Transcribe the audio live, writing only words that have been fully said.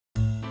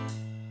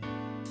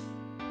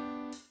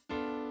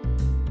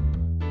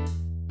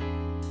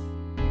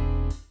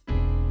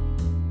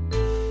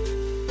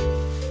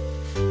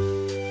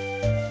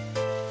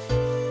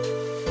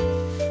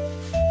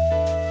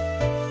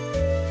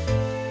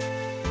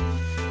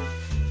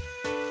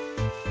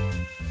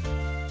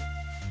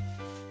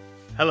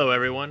Hello,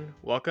 everyone.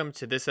 Welcome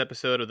to this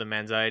episode of the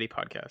Manxiety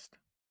Podcast.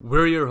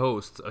 We're your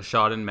hosts,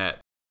 Ashad and Matt.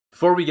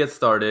 Before we get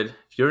started,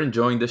 if you're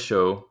enjoying this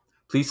show,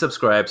 please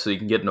subscribe so you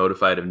can get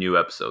notified of new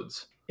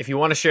episodes. If you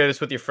want to share this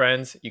with your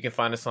friends, you can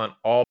find us on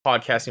all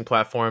podcasting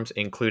platforms,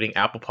 including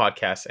Apple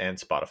Podcasts and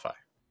Spotify.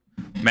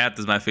 Matt,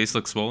 does my face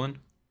look swollen?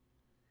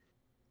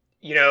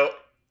 You know,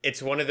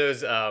 it's one of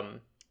those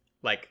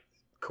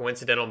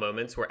coincidental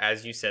moments where,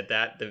 as you said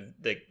that,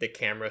 the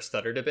camera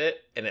stuttered a bit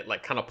and it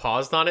kind of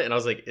paused on it, and I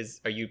was like,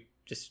 "Are you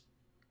just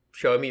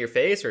showing me your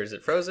face, or is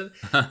it frozen?"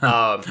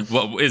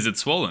 Well, is it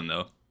swollen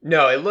though?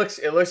 No, it looks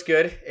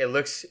good. It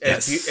looks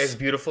Yes. as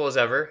beautiful as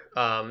ever.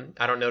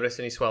 I don't notice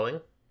any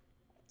swelling.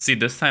 See,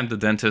 this time the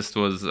dentist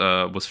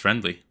was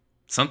friendly.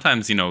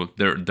 Sometimes,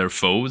 they're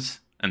foes,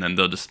 and then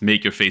they'll just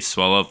make your face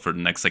swell up for the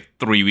next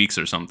 3 weeks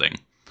or something.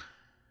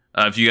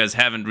 If you guys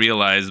haven't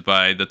realized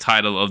by the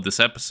title of this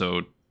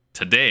episode,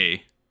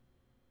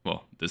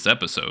 this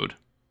episode,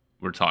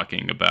 we're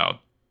talking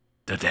about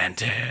the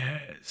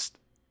dentist.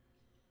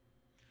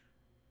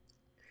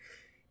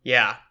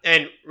 Yeah,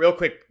 and real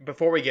quick,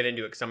 before we get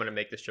into it, because I'm going to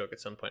make this joke at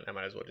some point, I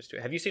might as well just do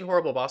it. Have you seen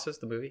Horrible Bosses,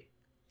 the movie?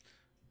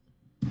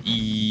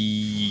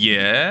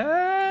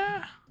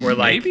 Yeah. Where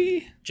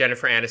maybe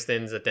Jennifer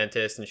Aniston's a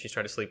dentist and she's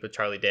trying to sleep with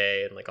Charlie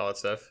Day and all that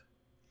stuff.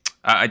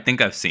 I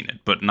think I've seen it,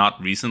 but not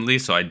recently,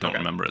 so I don't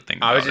remember a thing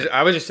about it.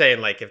 I was just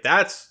saying, if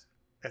that's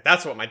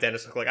what my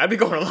dentist looked like, I'd be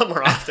going a lot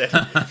more often.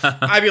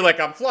 I'd be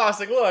I'm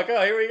flossing. Look,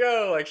 oh, here we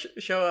go.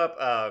 Show up.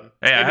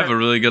 Hey, I have a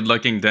really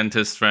good-looking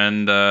dentist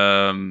friend.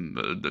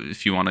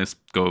 If you want to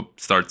go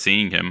start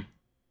seeing him.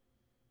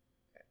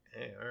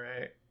 Hey, all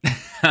right.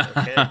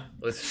 Okay.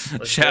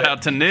 Let's Shout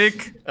out to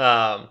Nick.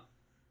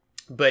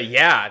 But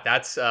yeah,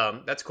 that's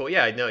cool.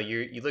 Yeah, no,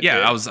 you look. Yeah,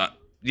 good. I was.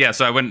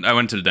 So I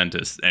went to the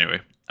dentist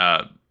anyway.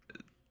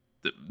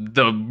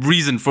 The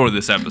reason for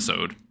this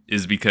episode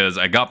is because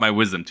I got my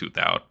wisdom tooth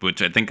out,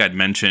 which I think I'd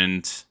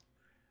mentioned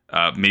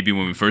maybe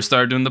when we first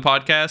started doing the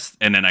podcast,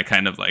 and then I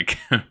kind of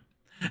and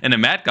then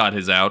Matt got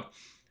his out,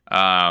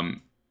 and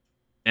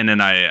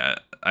then I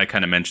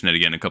kind of mentioned it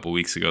again a couple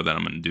weeks ago that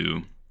I'm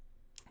gonna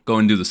go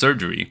and do the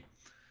surgery.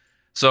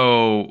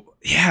 So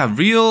yeah,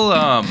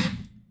 real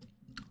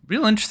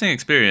interesting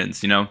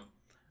experience,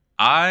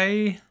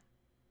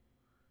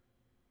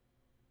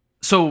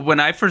 So when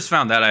I first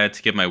found out I had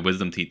to get my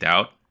wisdom teeth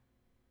out,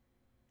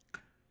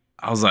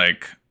 I was I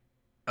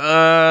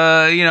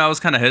was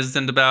kind of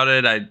hesitant about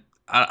it. I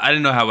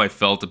didn't know how I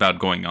felt about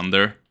going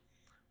under,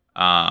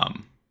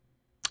 and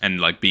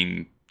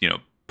being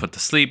put to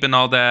sleep and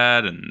all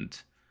that, and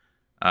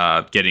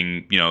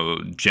getting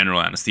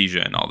general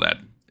anesthesia and all that.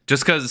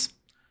 Just because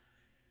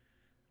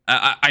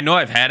I know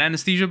I've had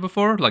anesthesia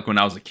before, when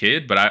I was a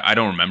kid, but I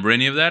don't remember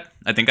any of that.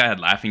 I think I had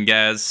laughing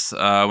gas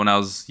when I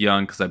was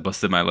young because I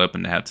busted my lip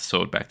and they had to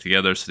sew it back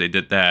together, so they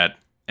did that.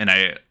 And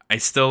I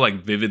still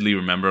vividly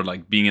remember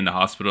being in the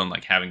hospital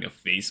and having a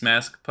face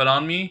mask put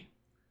on me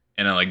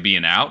and then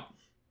being out.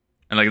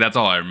 And that's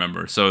all I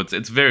remember. So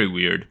it's very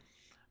weird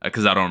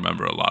because I don't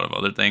remember a lot of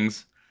other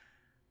things.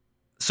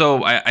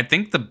 So I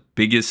think the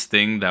biggest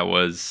thing that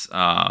was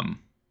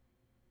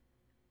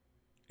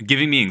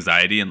giving me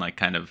anxiety and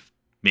kind of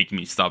making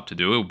me stop to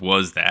do it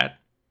was that.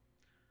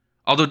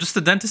 Although just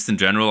the dentist in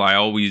general, I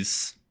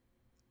always...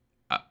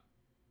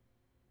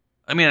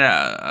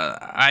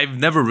 I've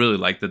never really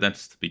liked the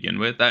dentist to begin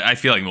with. I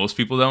feel like most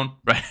people don't,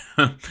 right?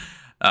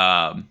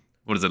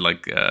 What is it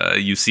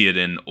you see it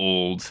in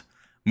old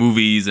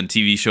movies and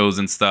TV shows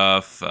and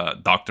stuff.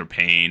 Dr.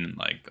 Payne,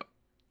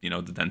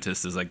 the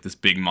dentist is this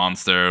big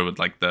monster with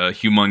the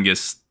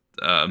humongous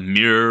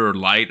mirror or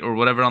light or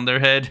whatever on their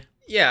head.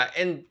 Yeah,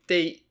 and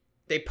they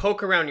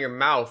poke around your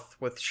mouth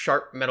with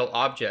sharp metal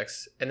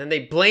objects, and then they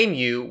blame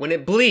you when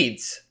it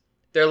bleeds.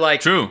 They're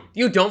True.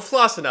 You don't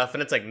floss enough,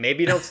 and it's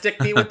maybe don't stick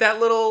me with that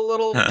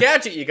little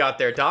gadget you got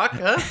there, Doc,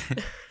 huh?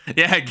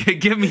 Yeah,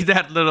 give me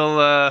that little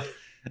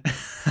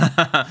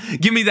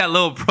give me that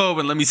little probe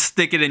and let me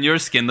stick it in your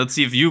skin. Let's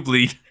see if you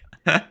bleed.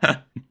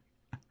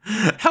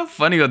 How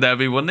funny would that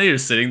be? One day you're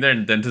sitting there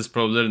and the dentist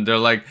probes it and they're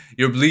like,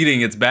 "You're bleeding,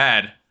 it's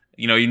bad.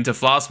 You need to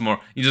floss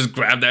more." You just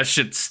grab that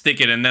shit, stick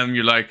it in them.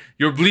 You're like,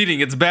 "You're bleeding,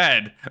 it's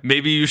bad.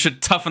 Maybe you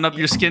should toughen up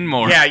your skin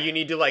more." Yeah, you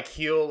need to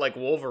heal like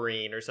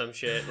Wolverine or some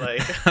shit.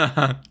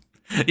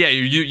 Yeah,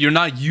 you're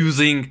not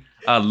using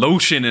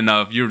lotion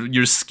enough.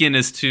 Your skin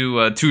is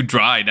too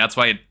dry. That's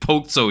why it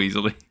poked so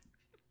easily.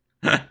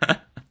 Please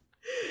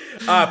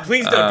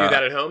don't do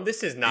that at home.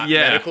 This is not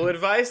medical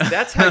advice.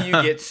 That's how you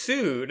get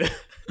sued.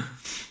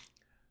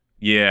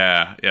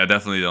 Yeah,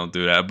 definitely don't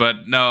do that.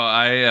 But no,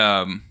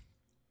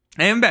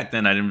 and back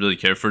then I didn't really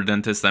care for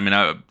dentists.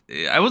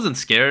 I wasn't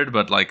scared,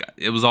 but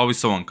it was always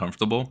so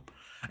uncomfortable.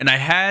 And I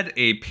had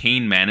a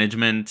pain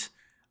management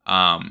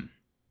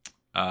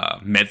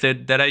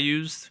method that I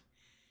used.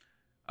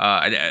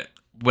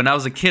 When I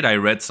was a kid, I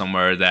read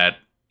somewhere that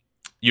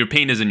your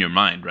pain is in your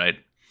mind, right?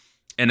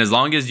 And as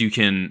long as you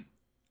can,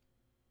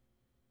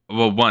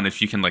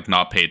 if you can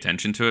not pay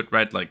attention to it,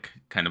 right?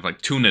 Kind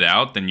of tune it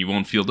out, then you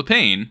won't feel the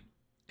pain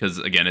because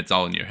again, it's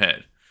all in your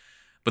head.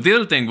 But the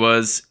other thing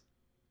was,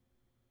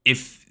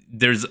 if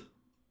there's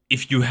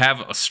if you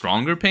have a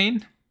stronger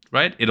pain,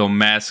 right, it'll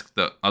mask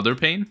the other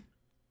pain.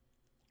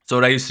 So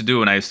what I used to do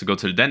when I used to go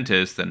to the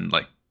dentist and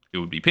like it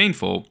would be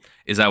painful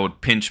is I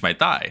would pinch my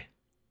thigh.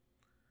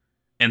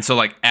 And so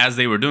like as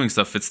they were doing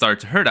stuff, it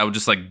started to hurt. I would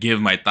just like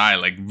give my thigh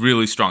like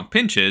really strong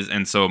pinches,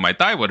 and so my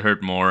thigh would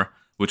hurt more,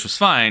 which was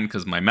fine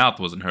because my mouth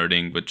wasn't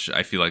hurting, which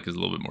I feel like is a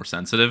little bit more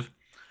sensitive.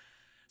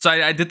 So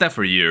I did that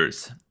for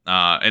years,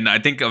 and I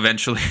think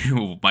eventually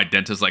my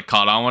dentist like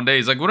caught on one day.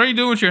 He's like, "What are you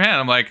doing with your hand?"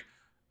 I'm like,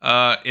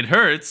 "It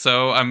hurts,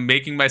 so I'm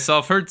making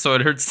myself hurt, so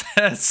it hurts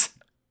less."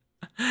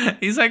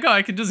 He's like, "Oh,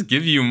 I could just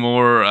give you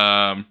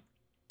more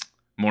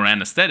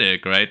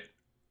anesthetic, right?"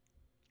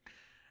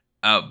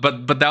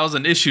 But that was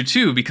an issue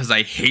too because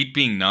I hate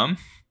being numb.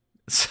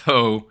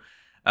 So,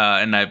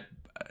 and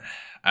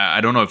I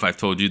don't know if I've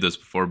told you this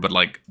before, but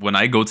like when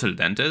I go to the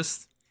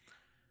dentist,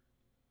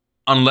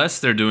 unless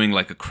they're doing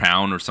like a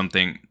crown or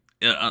something,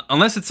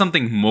 unless it's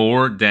something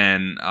more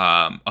than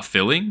a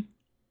filling,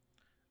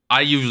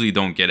 I usually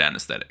don't get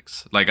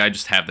anesthetics. Like I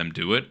just have them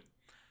do it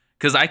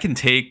because I can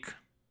take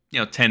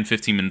 10,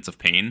 15 minutes of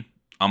pain.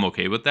 I'm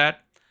okay with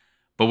that.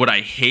 But what I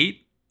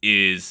hate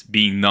is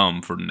being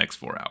numb for the next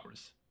 4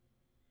 hours.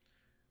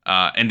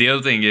 And the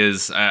other thing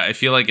is, I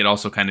feel like it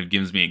also kind of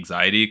gives me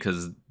anxiety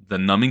because the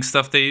numbing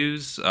stuff they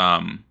use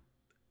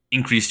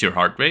increase your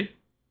heart rate.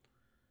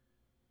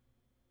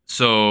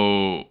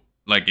 So,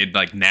 like it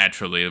like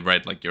naturally,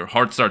 right? Like your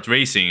heart starts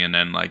racing, and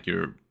then like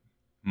your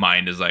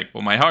mind is like,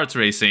 "Well, my heart's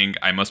racing.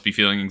 I must be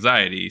feeling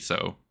anxiety."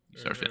 So you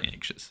start feeling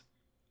anxious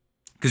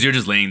because you're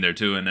just laying there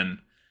too. And then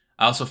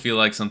I also feel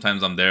like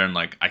sometimes I'm there and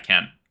like I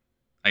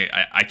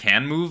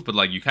can move, but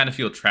like you kind of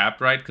feel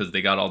trapped, right? Because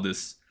they got all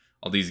these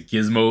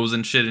gizmos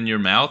and shit in your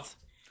mouth,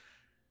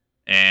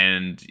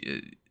 and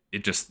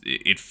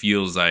it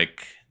feels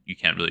like you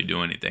can't really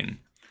do anything.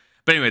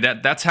 But anyway,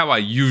 that's how I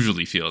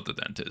usually feel at the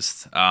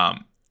dentist.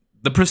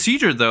 The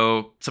procedure,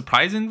 though,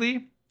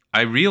 surprisingly,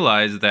 I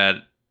realized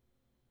that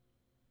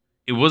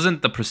it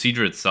wasn't the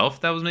procedure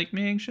itself that was making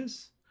me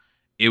anxious.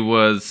 It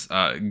was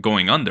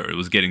going under. It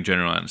was getting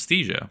general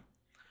anesthesia.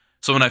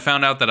 So when I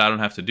found out that I don't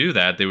have to do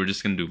that, they were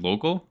just going to do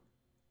local.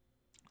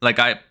 Like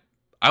I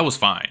was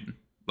fine.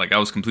 Like I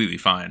was completely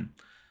fine.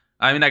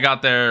 I mean, I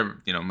got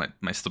there,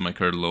 my stomach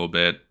hurt a little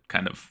bit,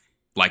 kind of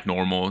like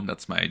normal.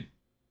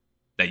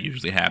 That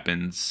usually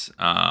happens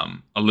a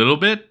little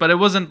bit, but it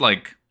wasn't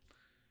like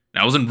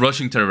I wasn't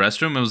rushing to the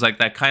restroom. It was like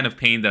that kind of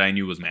pain that I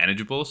knew was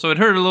manageable. So it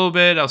hurt a little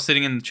bit. I was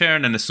sitting in the chair,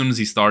 and then as soon as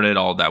he started,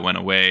 all that went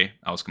away.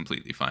 I was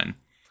completely fine.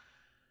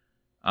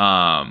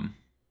 And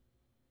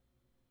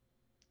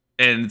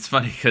it's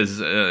funny because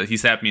he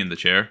sat me in the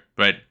chair,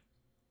 right?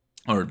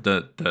 Or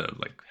the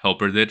like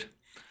helper did.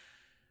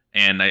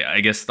 And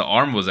I guess the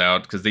arm was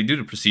out because they do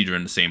the procedure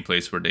in the same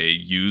place where they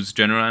use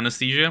general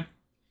anesthesia.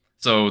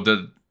 So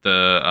the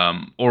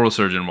oral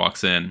surgeon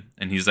walks in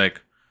and he's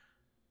like,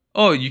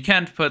 "Oh, you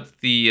can't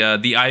put the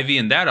IV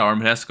in that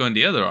arm. It has to go in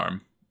the other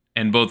arm."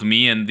 And both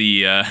me and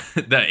the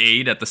the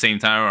aide at the same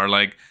time are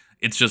like,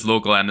 "It's just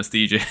local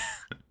anesthesia."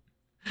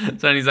 So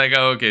then he's like,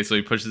 "Oh, okay." So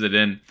he pushes it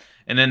in,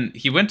 and then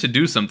he went to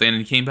do something, and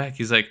he came back.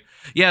 He's like,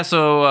 "Yeah,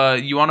 so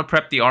you want to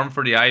prep the arm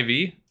for the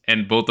IV?"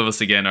 And both of us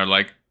again are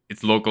like,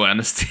 "It's local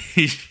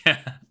anesthesia."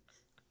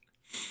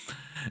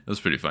 That was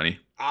pretty funny.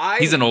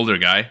 He's an older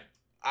guy.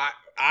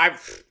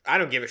 I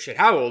don't give a shit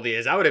how old he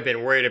is. I would have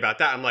been worried about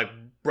that. I'm like,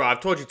 "Bro,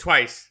 I've told you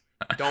twice.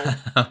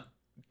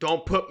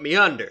 Don't put me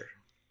under."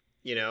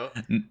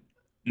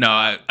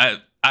 No,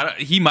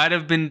 he might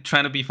have been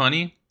trying to be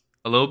funny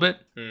a little bit.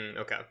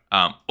 Okay.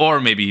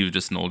 Or maybe he was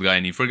just an old guy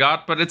and he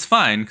forgot, but it's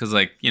fine because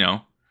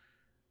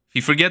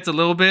he forgets a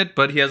little bit,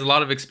 but he has a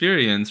lot of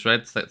experience, right?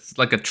 It's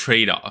like a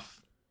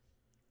trade-off.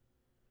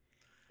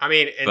 I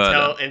mean,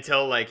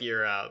 until like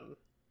you're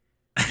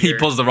he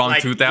pulls the wrong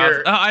tooth out.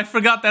 Oh, I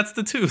forgot that's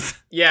the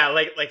tooth. Yeah,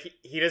 like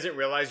he doesn't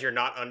realize you're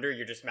not under.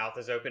 Your just mouth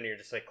is open. And you're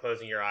just like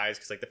closing your eyes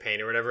because like the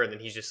pain or whatever. And then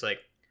he's just like,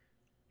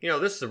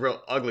 "This is a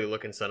real ugly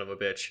looking son of a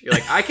bitch." You're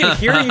like, "I can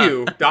hear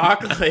you,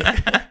 doc."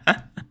 Like,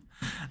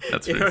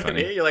 that's pretty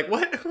funny. I mean? You're like,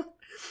 "What?"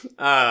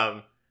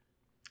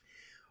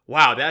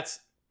 Wow,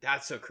 that's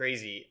so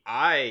crazy.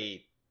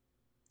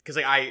 Because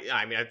like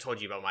I mean I've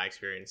told you about my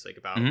experience like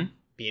about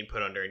being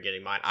put under and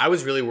getting mine. I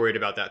was really worried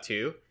about that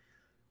too.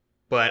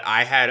 But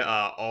I had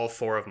all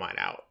 4 of mine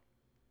out.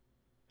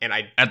 And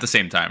I... At the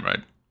same time, right?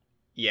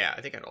 Yeah,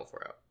 I think I had all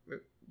 4 out.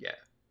 Yeah.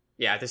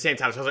 Yeah, at the same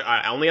time. So I was like, all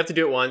right, I only have to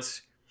do it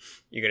once.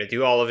 You're going to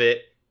do all of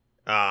it.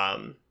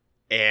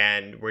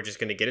 And we're just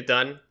going to get it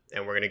done.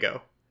 And we're going to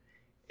go.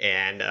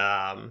 And,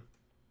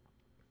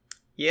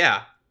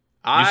 yeah.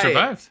 You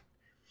survived.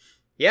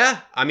 Yeah.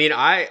 I mean,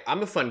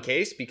 I'm a fun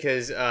case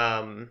because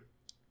I,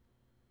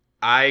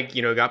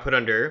 got put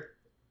under.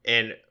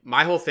 And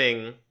my whole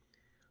thing...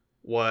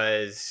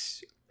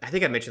 was, I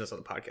think I mentioned this on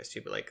the podcast too,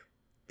 but like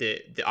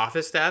the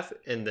office staff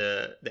and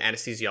the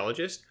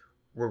anesthesiologist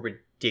were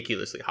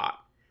ridiculously hot.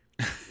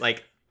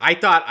 Like I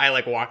thought I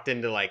like walked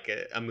into like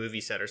a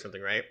movie set or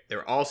something, right? They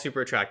were all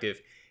super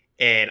attractive,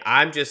 and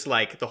I'm just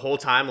like the whole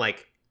time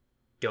like,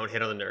 "Don't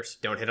hit on the nurse,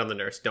 don't hit on the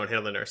nurse, don't hit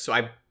on the nurse." So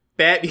I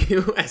bet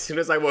you as soon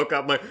as I woke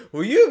up, I'm like,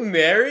 will you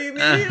marry me?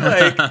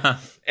 Like,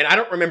 and I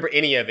don't remember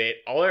any of it.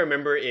 All I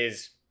remember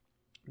is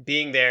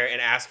being there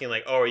and asking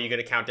like, oh, are you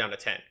going to count down to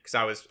 10? Because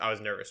I was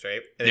nervous,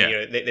 right? And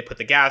then, they put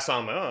the gas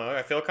on. I'm like, oh,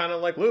 I feel kind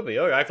of like loopy.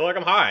 Oh, I feel like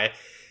I'm high.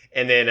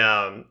 And then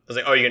I was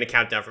like, oh, you're going to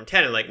count down from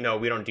 10? And like, no,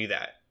 we don't do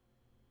that.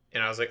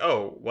 And I was like,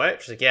 oh,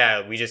 what? She's like,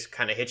 yeah, we just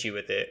kind of hit you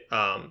with it.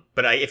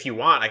 But if you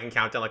want, I can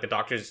count down. Like the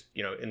doctor's,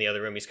 in the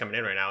other room. He's coming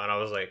in right now. And I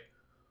was like,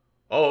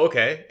 oh,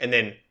 okay. And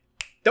then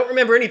don't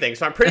remember anything.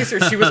 So I'm pretty sure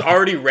she was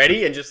already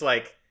ready and just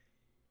like,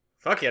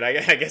 fuck it. I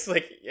guess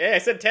like, yeah, I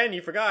said 10.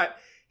 You forgot.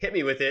 Hit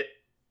me with it.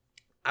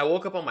 I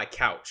woke up on my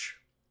couch.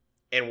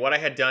 And what I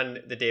had done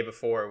the day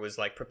before was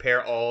like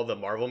prepare all the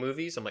Marvel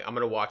movies. I'm like, I'm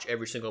going to watch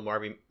every single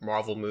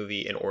Marvel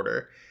movie in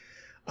order.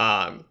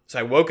 So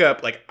I woke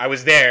up, like I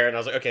was there and I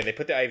was like, okay, they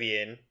put the IV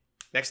in.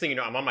 Next thing you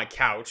know, I'm on my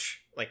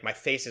couch, like my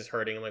face is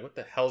hurting. I'm like, what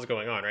the hell's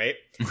going on? Right.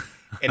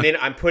 And then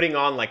I'm putting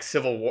on like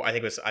Civil War. I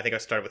think I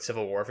started with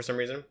Civil War for some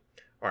reason,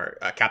 or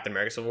Captain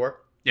America Civil War.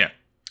 Yeah.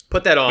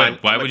 Put that on.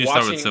 Wait, why would you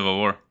start with Civil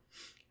War?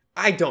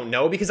 I don't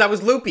know, because I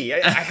was loopy.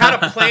 I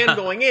had a plan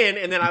going in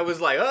and then I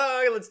was like,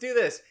 oh, let's do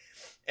this.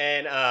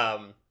 And,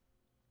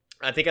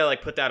 I think I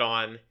like put that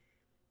on,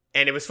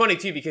 and it was funny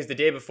too, because the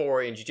day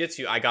before in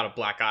jiu-jitsu, I got a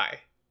black eye.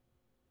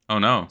 Oh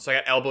no. So I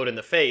got elbowed in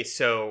the face.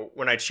 So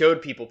when I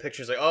showed people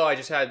pictures like, oh, I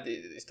just had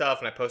stuff,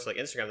 and I posted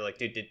like Instagram, they're like,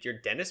 dude, did your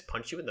dentist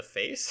punch you in the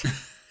face?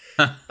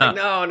 Like,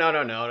 no.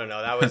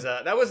 That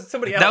was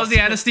somebody else. That was the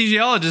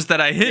anesthesiologist that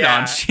I hit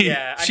on.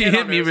 She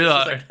hit me real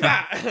hard.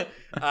 Like,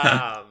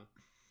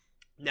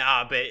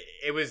 nah, but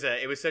it was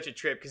such a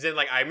trip, because then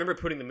like I remember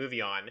putting the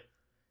movie on,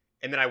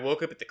 and then I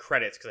woke up at the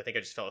credits because I think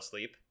I just fell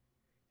asleep,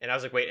 and I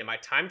was like, wait, am I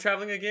time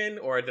traveling again,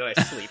 or did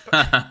I sleep?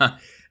 But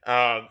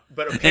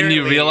apparently, and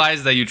you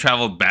realized that you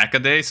traveled back a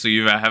day, so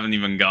you haven't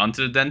even gone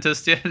to the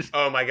dentist yet?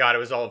 Oh my god, it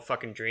was all a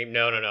fucking dream.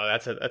 No,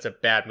 that's a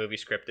bad movie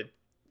script that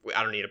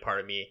I don't need a part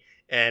of me.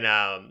 And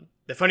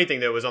the funny thing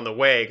though was on the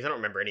way, because I don't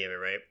remember any of it,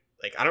 right?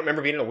 Like I don't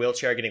remember being in a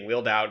wheelchair, getting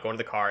wheeled out, going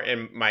to the car,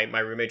 and my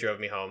roommate drove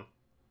me home.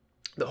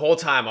 The whole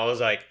time I was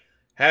like,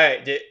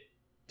 hey,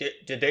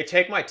 did they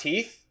take my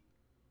teeth?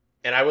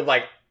 And I would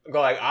like go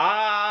like,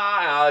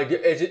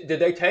 did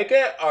they take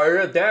it? Or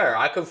is it there?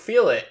 I could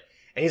feel it.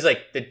 And he's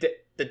like,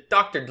 the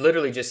doctor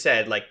literally just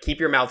said, like, keep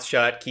your mouth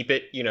shut, keep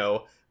it,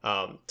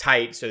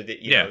 tight, so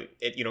that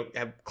you don't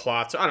have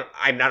clots.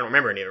 I don't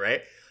remember any of it,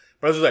 right?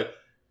 But I was just like,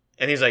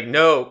 and he's like,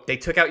 no, they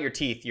took out your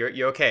teeth.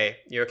 You're okay.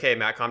 You're okay,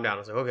 Matt. Calm down. I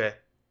was like, okay.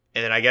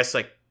 And then I guess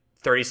like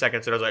 30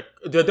 seconds later, I was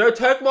like, did they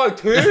take my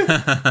teeth?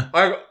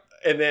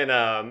 And then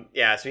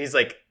so he's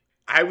like,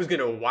 I was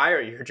gonna wire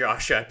your jaw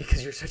shut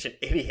because you're such an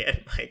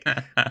idiot. Like,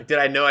 did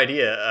I no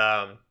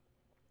idea?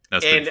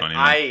 That's pretty funny.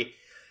 Man.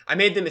 I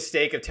made the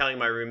mistake of telling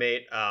my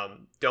roommate,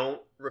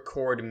 don't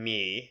record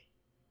me.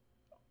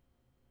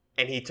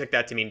 And he took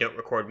that to mean don't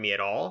record me at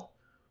all.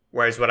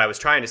 Whereas what I was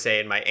trying to say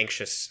in my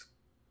anxious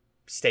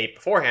state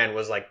beforehand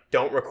was like,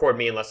 don't record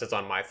me unless it's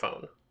on my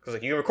phone. Because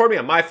like, you can record me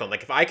on my phone.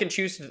 Like if I can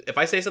choose, if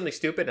I say something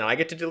stupid and I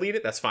get to delete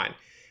it, that's fine.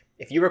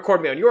 If you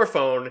record me on your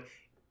phone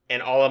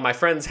and all of my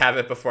friends have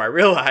it before I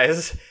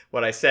realize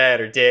what I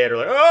said or did, or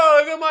like,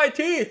 oh, look at my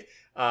teeth,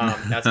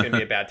 that's going to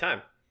be a bad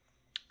time.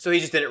 So he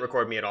just didn't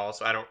record me at all.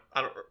 So I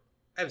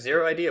have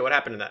zero idea what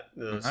happened in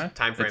those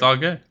time frames. It's all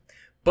good.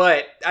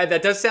 But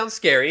that does sound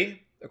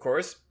scary, of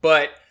course.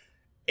 But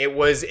it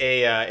was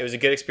a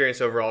good experience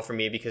overall for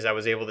me, because I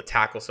was able to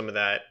tackle some of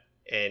that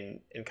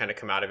and kind of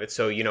come out of it.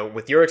 So,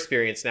 with your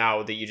experience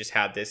now that you just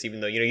had this,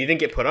 even though, you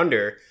didn't get put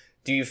under,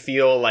 do you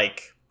feel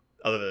like,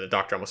 other than the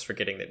doctor almost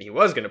forgetting that he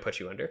was going to put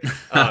you under,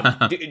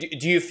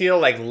 do you feel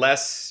like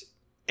less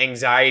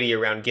anxiety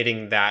around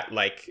getting that,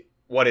 like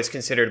what is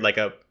considered like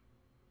a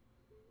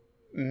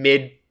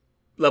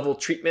mid-level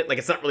treatment? Like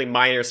it's not really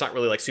minor, it's not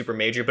really like super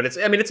major, but it's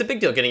a big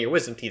deal getting your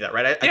wisdom teeth out,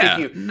 right? I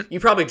think you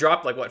probably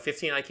dropped like what,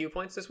 15 IQ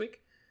points this week?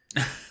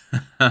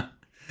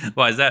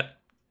 Why is that?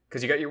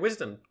 Because you got your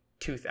wisdom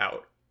tooth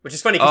out, which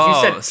is funny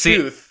because you said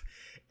tooth,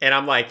 and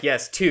I'm like,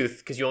 yes, tooth,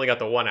 because you only got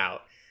the one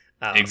out.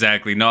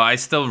 Exactly. No, I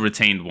still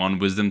retained one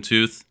wisdom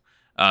tooth.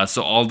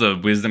 So all the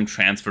wisdom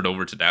transferred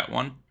over to that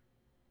one.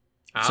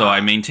 So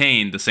I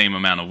maintained the same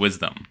amount of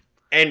wisdom.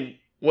 And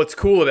what's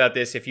cool about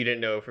this, if you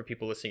didn't know, for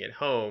people listening at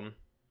home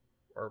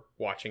or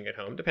watching at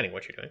home, depending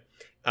what you're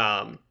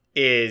doing,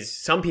 is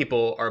some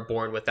people are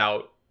born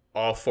without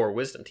all 4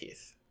 wisdom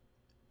teeth.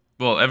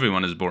 Well,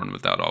 everyone is born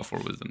without all 4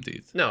 wisdom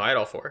teeth. No, I had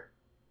all 4.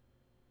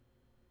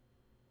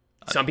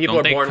 Some people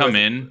don't are born they come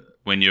in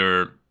when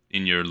you're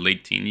in your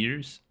late teen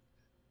years?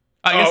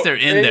 I guess they're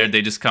in there.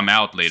 They just come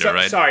out later,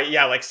 right? Sorry,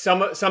 yeah. Like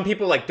some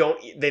people like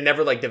they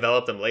never like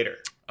develop them later.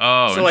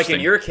 Oh, so like in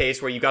your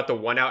case where you got the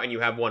 1 out and you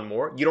have 1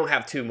 more, you don't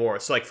have 2 more.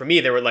 So like for me,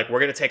 they were like, we're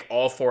gonna take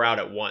all 4 out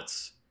at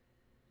once.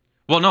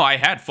 Well, no, I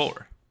had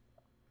 4.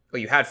 Oh,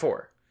 you had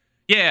 4.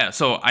 Yeah,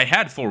 so I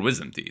had 4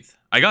 wisdom teeth.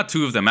 I got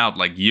 2 of them out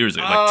like years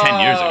ago, like 10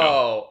 years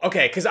ago. Oh,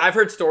 okay. Because I've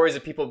heard stories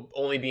of people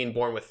only being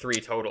born with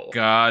 3 total.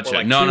 Gotcha.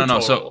 Like no.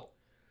 total. So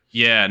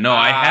yeah, no,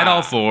 I had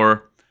all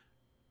 4.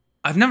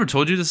 I've never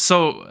told you this.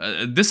 So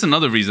this is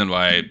another reason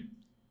why,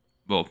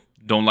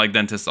 don't like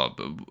dentists.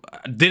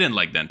 Didn't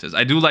like dentists.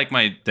 I do like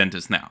my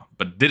dentist now,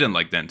 but didn't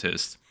like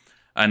dentists.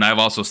 And I've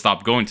also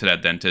stopped going to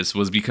that dentist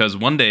was because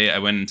one day I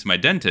went into my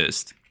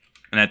dentist,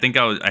 and I think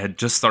I had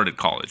just started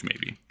college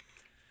maybe.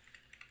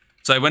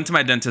 So I went to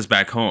my dentist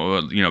back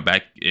home,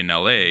 back in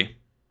LA,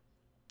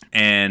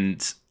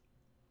 and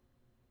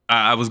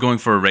I was going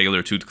for a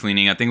regular tooth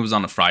cleaning. I think it was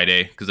on a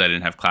Friday because I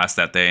didn't have class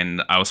that day,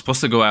 and I was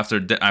supposed to go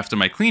after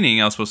my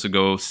cleaning. I was supposed to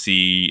go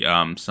see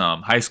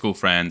some high school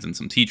friends and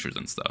some teachers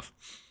and stuff.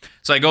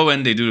 So I go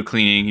in, they do the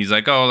cleaning. He's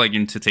like, "Oh, like you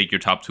need to take your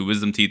top 2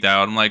 wisdom teeth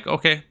out." I'm like,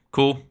 "Okay,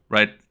 cool,"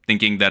 right?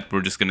 Thinking that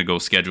we're just gonna go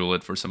schedule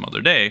it for some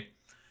other day.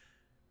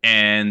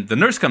 And the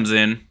nurse comes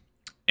in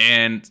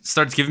and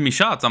starts giving me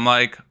shots. I'm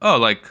like, "Oh,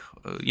 like,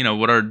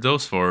 what are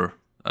those for?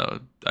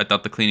 I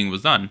thought the cleaning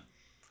was done."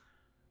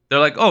 They're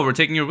like, "Oh, we're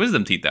taking your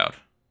wisdom teeth out."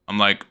 I'm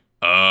like,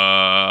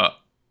 I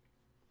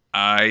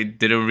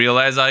didn't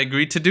realize I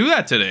agreed to do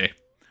that today.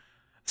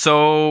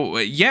 So,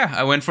 yeah,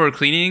 I went for a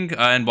cleaning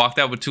and walked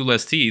out with 2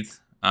 less teeth.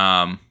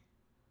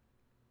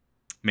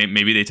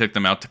 Maybe they took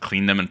them out to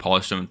clean them and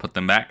polish them and put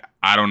them back.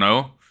 I don't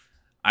know.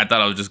 I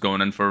thought I was just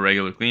going in for a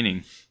regular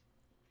cleaning.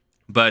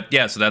 But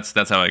yeah, so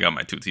that's how I got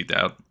my 2 teeth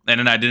out. And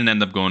then I didn't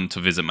end up going to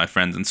visit my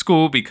friends in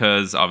school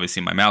because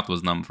obviously my mouth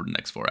was numb for the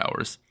next 4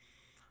 hours.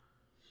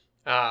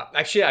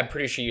 Actually, I'm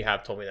pretty sure you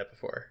have told me that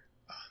before.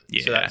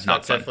 Yeah, so that's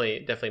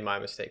definitely my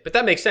mistake. But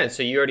that makes sense.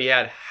 So you already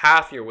had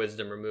half your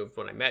wisdom removed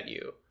when I met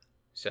you.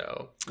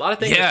 So a lot of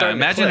things. Yeah,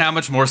 imagine how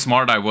much more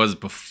smart I was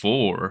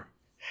before.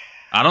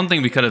 I don't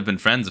think we could have been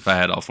friends if I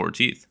had all 4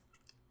 teeth.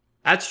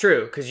 That's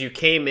true, because you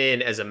came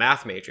in as a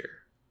math major.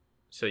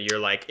 So you're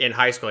like in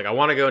high school, like I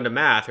want to go into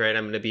math, right?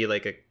 I'm going to be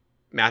like a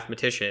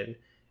mathematician,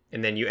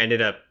 and then you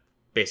ended up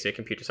basically a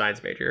computer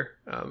science major,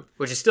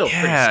 which is still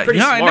pretty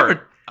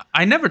smart.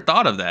 I never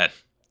thought of that.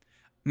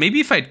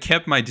 Maybe if I'd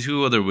kept my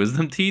 2 other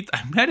wisdom teeth,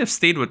 I might have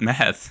stayed with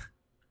math.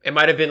 It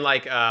might have been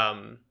like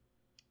A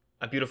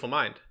Beautiful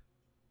Mind,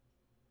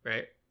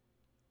 right?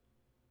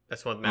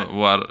 That's one.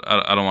 Well,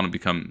 I don't want to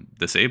become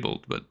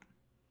disabled, but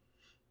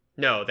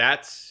no,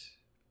 that's.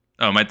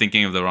 Oh, am I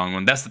thinking of the wrong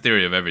one? That's the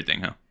theory of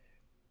everything, huh?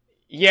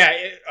 Yeah.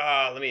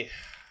 Let me.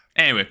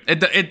 Anyway,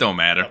 it don't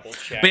matter.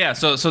 But yeah,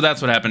 so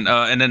that's what happened.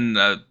 And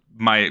then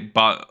my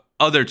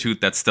other tooth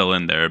that's still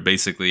in there,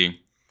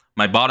 basically,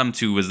 my bottom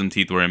 2 wisdom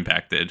teeth were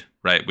impacted,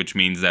 right? Which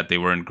means that they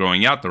weren't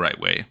growing out the right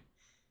way.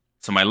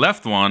 So my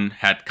left one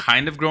had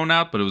kind of grown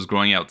out, but it was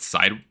growing out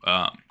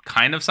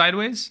kind of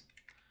sideways.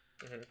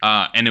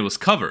 Mm-hmm. And it was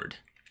covered,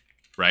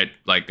 right?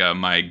 Like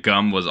my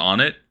gum was on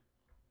it.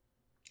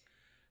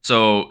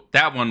 So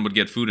that one would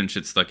get food and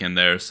shit stuck in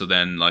there. So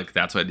then like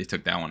that's why they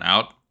took that one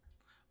out.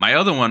 My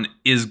other one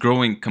is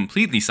growing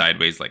completely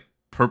sideways, like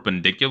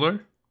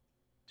perpendicular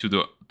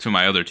to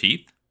my other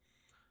teeth.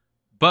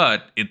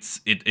 But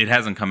it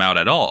hasn't come out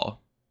at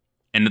all.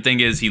 And the thing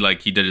is, he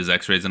did his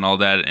x-rays and all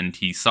that, and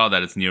he saw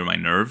that it's near my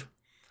nerve.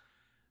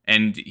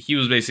 And he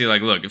was basically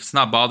like, "Look, if it's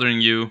not bothering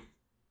you,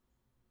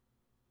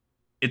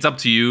 it's up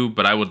to you,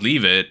 but I would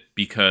leave it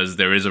because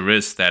there is a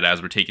risk that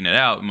as we're taking it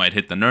out, it might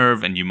hit the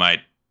nerve and you might,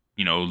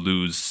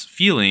 lose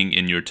feeling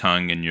in your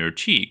tongue and your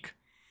cheek."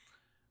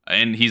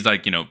 And he's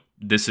like,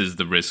 this is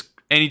the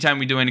risk anytime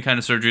we do any kind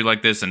of surgery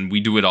like this, and we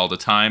do it all the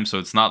time. So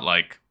it's not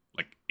like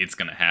it's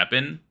going to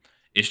happen.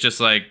 It's just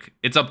like,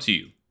 it's up to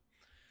you.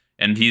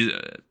 And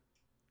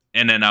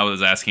and then I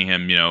was asking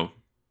him,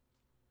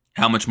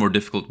 how much more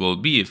difficult will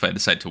it be if I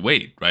decide to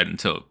wait, right?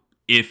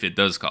 If it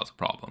does cause a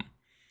problem.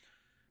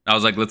 I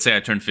was like, let's say I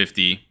turn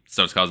 50, it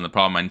starts causing the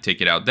problem, I can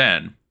take it out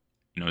then.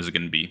 Is it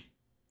going to be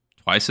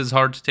twice as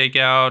hard to take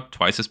out,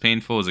 twice as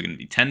painful? Is it going to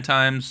be 10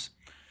 times?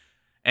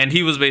 And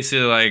he was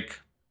basically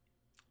like,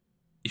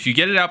 if you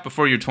get it out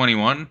before you're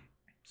 21,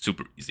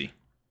 super easy.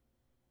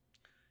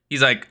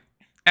 He's like,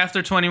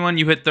 after 21,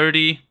 you hit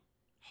 30,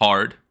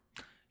 hard.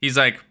 He's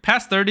like,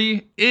 past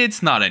 30,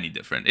 it's not any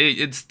different.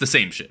 It's the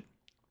same shit.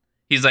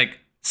 He's like,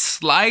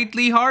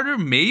 slightly harder,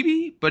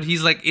 maybe, but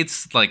he's like,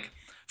 it's like,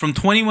 from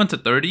 21 to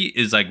 30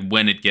 is like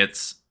when it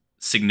gets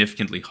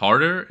significantly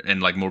harder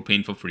and like more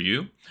painful for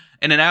you.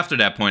 And then after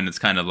that point, it's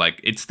kind of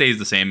like, it stays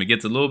the same. It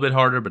gets a little bit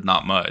harder, but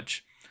not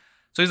much.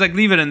 So he's like,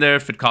 leave it in there.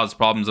 If it causes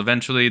problems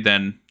eventually,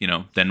 then,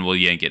 then we'll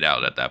yank it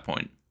out at that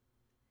point.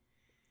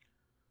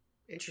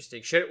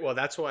 Interesting. Shit. Well,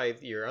 that's why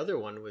your other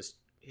one was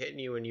hitting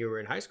you when you were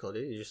in high school,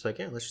 dude. You're just like,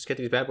 yeah, let's just get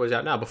these bad boys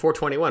out now. Before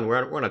 21,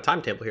 we're on a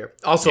timetable here.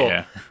 Also,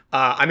 yeah.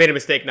 I made a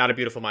mistake. Not A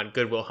Beautiful Mind.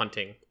 Good Will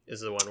Hunting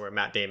is the one where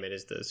Matt Damon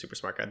is the super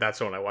smart guy. That's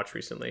the one I watched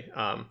recently.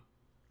 I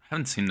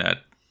haven't seen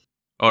that.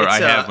 Or I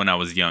have when I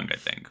was young, I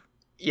think.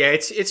 Yeah,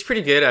 it's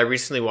pretty good. I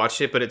recently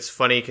watched it, but it's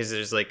funny because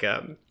there's like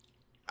a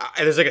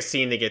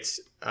scene that gets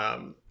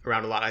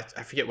around a lot.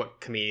 I forget what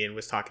comedian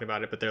was talking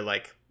about it, but they're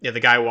like, the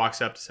guy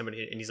walks up to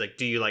somebody and he's like,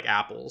 "Do you like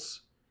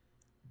apples?"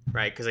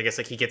 Right? Because I guess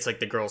like he gets like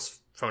the girl's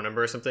phone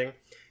number or something,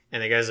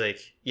 and the guy's like,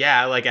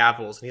 "Yeah, I like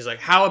apples," and he's like,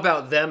 "How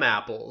about them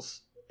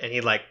apples?" And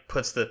he like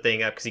puts the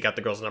thing up because he got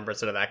the girl's number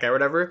instead of that guy or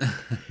whatever,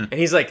 and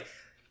he's like,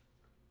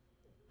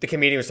 the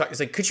comedian was talking. It's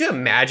like, could you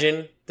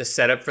imagine the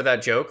setup for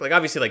that joke? Like,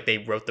 obviously, like they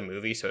wrote the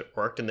movie, so it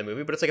worked in the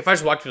movie. But it's like if I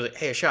just walked up and was like,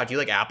 "Hey, Ashad, do you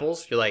like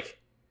apples?" You're like,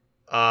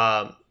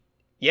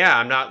 yeah,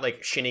 I'm not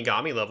like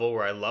Shinigami level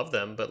where I love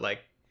them, but like,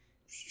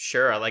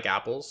 sure, I like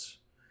apples.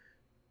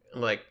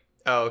 I'm like,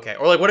 oh, okay.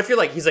 Or like, what if you're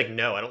like, he's like,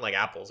 no, I don't like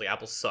apples. Like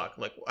apples suck.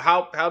 I'm like,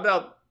 how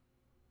about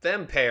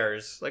them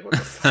pears? Like what the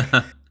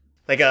fuck?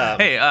 Like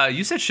Hey,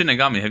 you said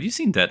Shinigami. Have you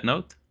seen Death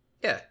Note?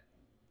 Yeah.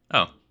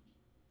 Oh.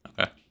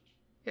 Okay.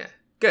 Yeah.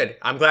 Good.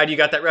 I'm glad you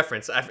got that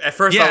reference. At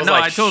first Yeah, I was no,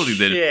 like, I totally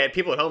did it. Yeah,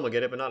 people at home will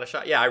get it, but not a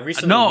shot. Yeah, I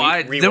recently No,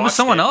 rewatched there was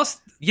someone it. else.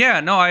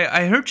 Yeah, no,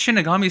 I heard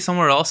Shinigami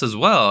somewhere else as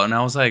well, and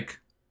I was like,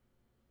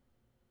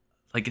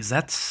 is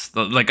that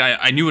like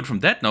I knew it from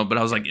Death Note, but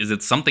I was like, is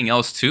it something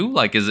else too?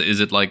 Like, is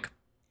it like,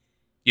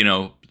 you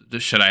know,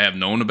 should I have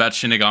known about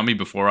Shinigami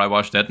before I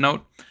watched Death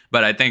Note?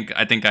 But I think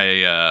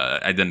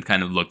I then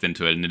kind of looked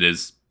into it, and it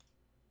is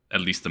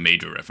at least the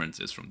major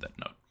references from Death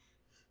Note.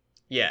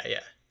 Yeah. Yeah.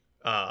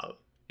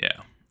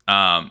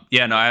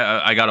 No,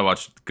 I gotta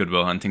watch Good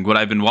Will Hunting. What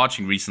I've been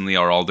watching recently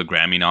are all the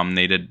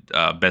Grammy-nominated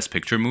Best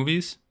Picture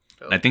movies.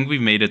 Oh. And I think we've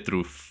made it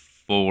through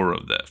 4 or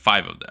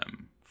 5 of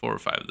them.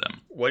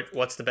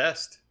 What's the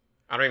best?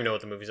 I don't even know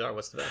what the movies are.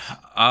 What's the best?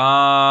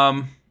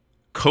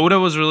 Coda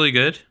was really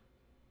good.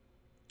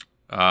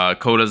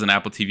 Coda's an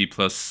Apple TV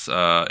Plus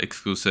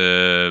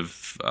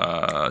exclusive.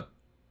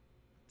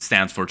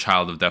 Stands for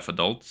Child of Deaf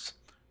Adults.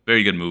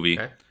 Very good movie.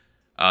 Okay.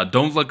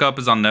 Don't Look Up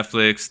is on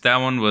Netflix. That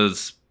one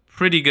was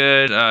pretty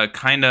good.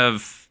 Kind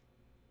of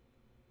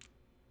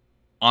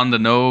on the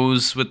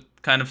nose with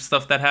kind of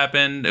stuff that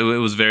happened. It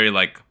was very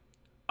like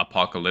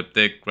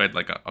apocalyptic, right?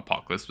 Like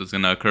apocalypse was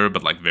gonna occur,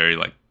 but like very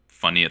like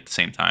funny at the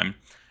same time,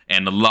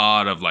 and a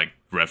lot of like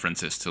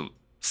references to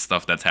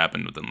stuff that's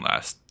happened within the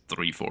last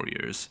 3-4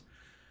 years.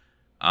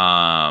 Which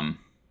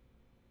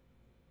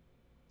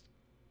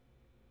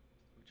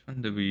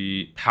one did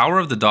we? Power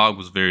of the Dog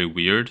was very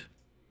weird.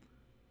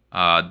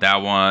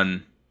 That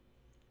one,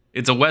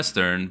 it's a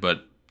Western,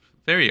 but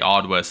very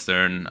odd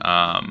Western.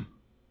 Not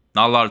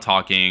a lot of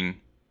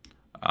talking,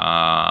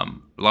 a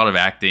lot of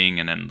acting,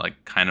 and then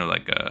like kind of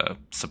like a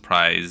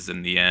surprise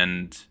in the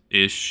end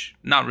ish.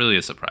 Not really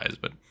a surprise,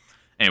 but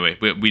anyway,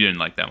 we didn't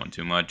like that one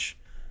too much.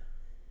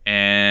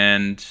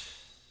 And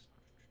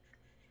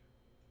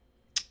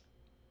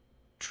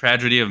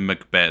Tragedy of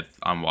Macbeth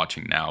I'm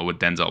watching now with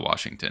Denzel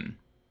Washington.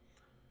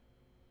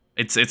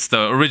 It's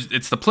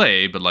the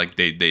play, but like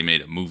they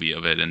made a movie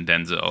of it, and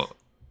Denzel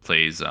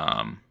plays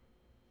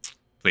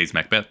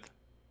Macbeth.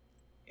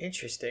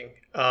 Interesting.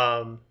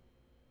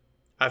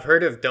 I've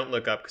heard of Don't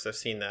Look Up because I've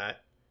seen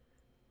that.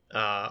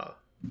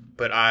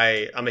 But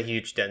I'm a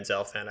huge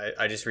Denzel fan.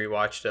 I just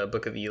rewatched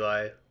Book of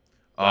Eli.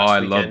 Oh, I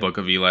love Book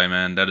of Eli,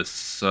 man. That is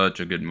such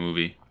a good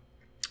movie.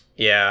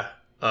 Yeah.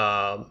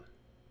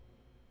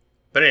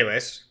 But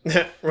anyways,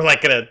 we're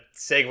like gonna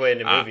segue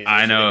into movies.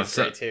 I know.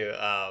 Great too.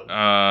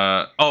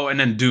 And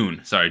then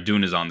Dune. Sorry,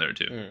 Dune is on there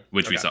too,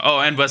 which we saw.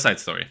 Oh, and West Side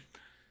Story,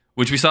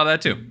 which we saw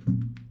that too.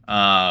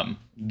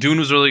 Dune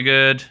was really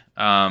good.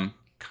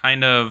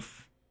 Kind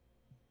of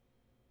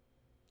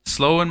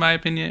slow in my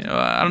opinion.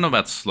 I don't know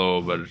about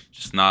slow, but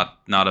just not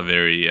a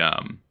very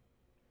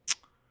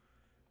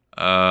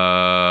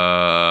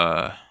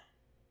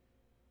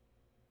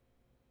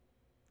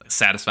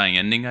satisfying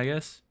ending, I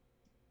guess.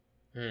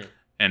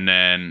 And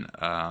then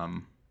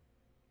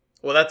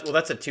well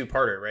that's a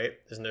 2-parter, right?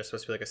 Isn't there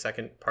supposed to be like a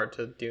second part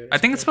to Dune? I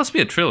think it's supposed to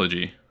be a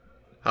trilogy.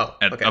 Oh,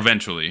 okay.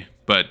 Eventually.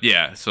 But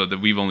yeah, so that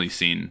we've only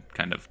seen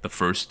kind of the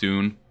first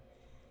Dune.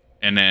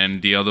 And then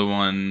the other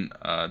one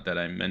that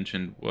I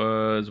mentioned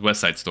was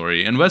West Side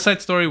Story. And West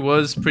Side Story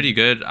was pretty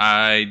good.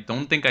 I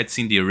don't think I'd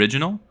seen the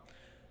original,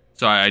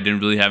 so I didn't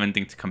really have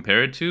anything to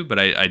compare it to, but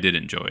I did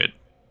enjoy it.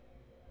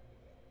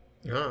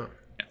 Oh,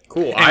 yeah.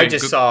 Cool. Anyway, I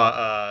just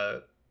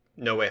saw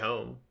No Way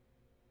Home.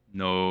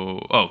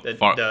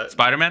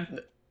 Spider-Man?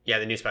 Yeah,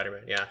 the new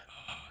Spider-Man, yeah.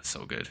 Oh,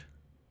 so good.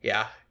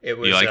 Yeah, it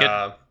was. You like it?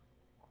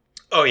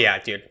 Oh yeah,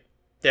 dude.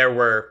 There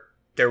were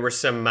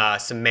some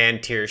man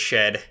tears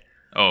shed.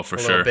 Oh, for a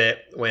sure. little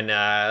bit when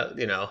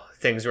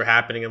things were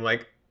happening. I'm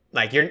like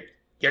you're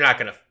not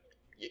gonna.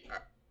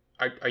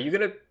 Are you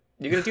gonna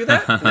do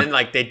that? And then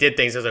like they did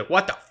things. I was like,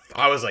 what the?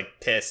 I was like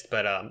pissed,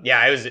 but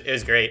yeah, it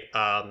was great.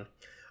 I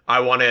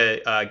want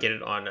to get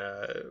it on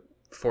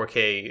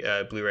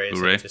 4K Blu-ray.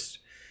 Blu-ray. So just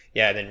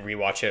then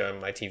rewatch it on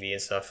my TV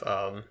and stuff.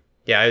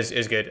 Yeah, it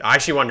was good. I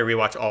actually wanted to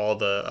rewatch all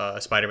the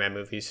Spider-Man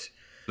movies,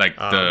 like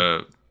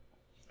the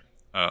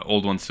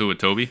old ones too with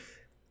Tobey.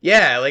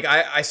 Yeah, like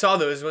I saw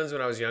those ones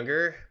when I was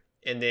younger,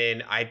 and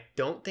then I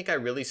don't think I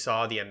really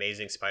saw The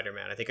Amazing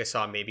Spider-Man. I think I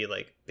saw maybe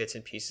like bits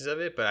and pieces of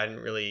it, but I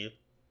didn't really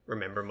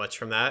remember much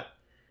from that.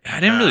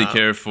 I didn't really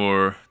care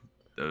for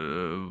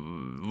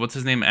what's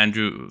his name,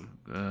 Andrew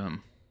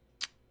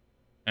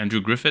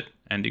Griffith,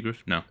 Andy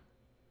Griffith, no,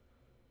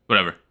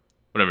 whatever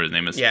his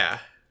name is. Yeah,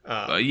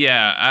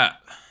 I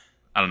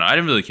don't know. I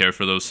didn't really care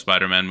for those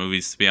Spider-Man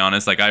movies, to be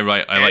honest. Like I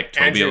like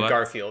Tobey a lot.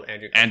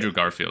 Andrew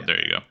Garfield. Yeah. There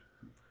you go.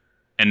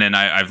 And then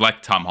I've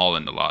liked Tom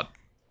Holland a lot,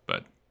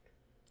 but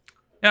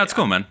yeah, it's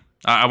cool, man.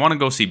 I want to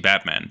go see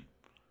Batman,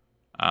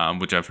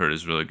 which I've heard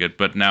is really good.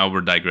 But now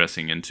we're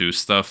digressing into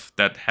stuff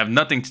that have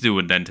nothing to do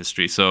with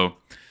dentistry. So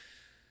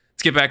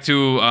let's get back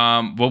to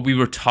what we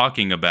were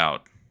talking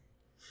about.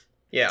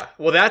 Yeah,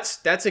 well,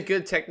 that's a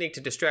good technique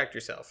to distract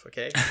yourself.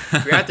 Okay,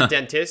 if you're at the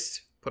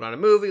dentist, put on a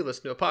movie,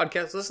 listen to a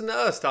podcast, listen to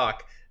us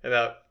talk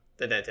about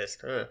the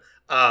dentist.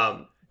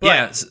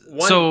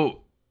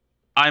 So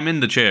I'm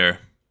in the chair.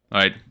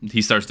 Right,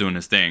 he starts doing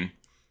his thing,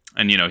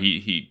 and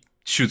he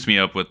shoots me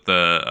up with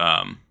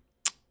the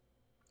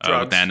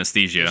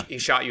anesthesia. He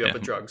shot you up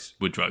with drugs.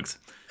 With drugs,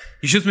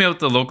 he shoots me up with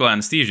the local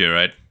anesthesia.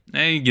 Right,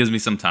 and he gives me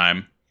some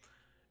time.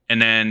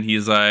 And then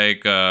he's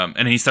like,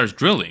 and he starts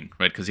drilling,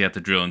 right? Because he had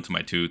to drill into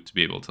my tooth to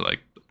be able to,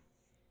 like,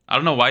 I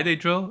don't know why they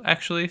drill,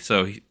 actually.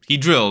 So he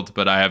drilled,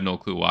 but I have no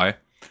clue why.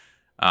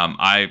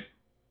 I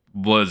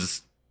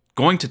was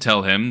going to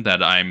tell him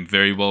that I'm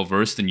very well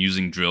versed in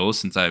using drills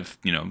since I've,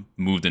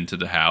 moved into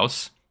the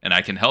house. And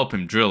I can help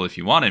him drill if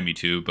he wanted me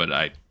to,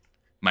 but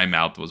my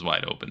mouth was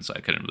wide open, so I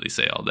couldn't really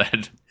say all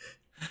that.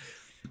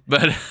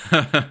 But...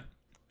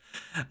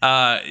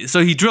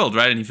 so he drilled,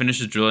 right? And he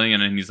finishes drilling,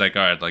 and then he's like,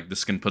 all right, like,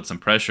 this can put some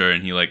pressure,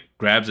 and he, like,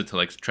 grabs it to,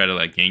 like, try to,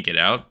 like, yank it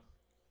out,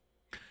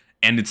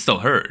 and it still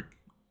hurt.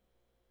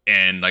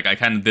 And, like, I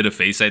kind of did a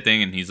face, I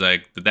think, and he's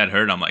like, did that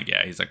hurt? I'm like,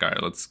 yeah. He's like, all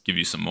right, let's give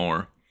you some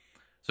more.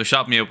 So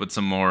shot me up with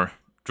some more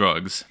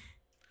drugs,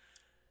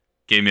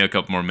 gave me a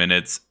couple more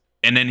minutes,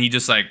 and then he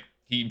just, like,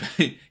 he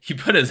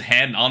put his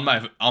hand on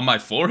my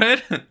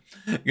forehead,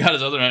 got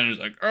his other hand, and was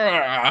like,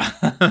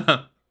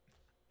 ah.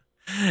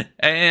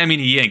 I mean,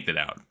 he yanked it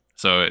out.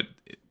 So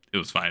it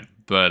was fine,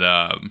 but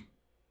yeah,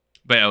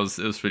 it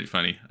was pretty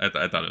funny. I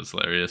thought it was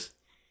hilarious.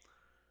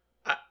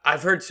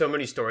 I've heard so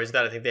many stories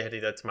that I think they had to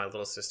do that to my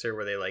little sister,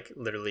 where they like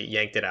literally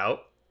yanked it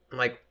out. I'm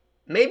like,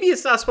 maybe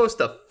it's not supposed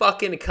to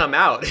fucking come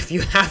out if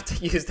you have to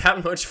use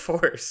that much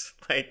force.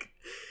 Like,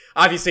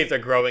 obviously, if they're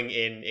growing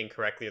in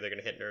incorrectly, they're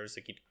gonna hit nerves.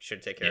 Like, you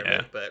should take care of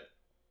it. But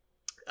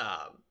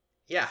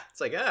yeah,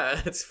 it's like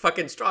it's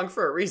fucking strong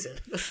for a reason.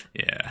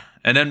 Yeah,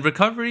 and then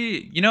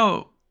recovery,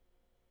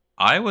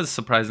 I was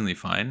surprisingly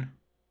fine,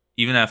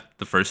 even after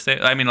the first day.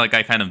 I mean, like,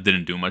 I kind of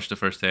didn't do much the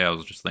first day. I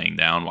was just laying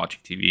down, watching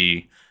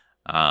TV.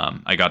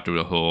 I got through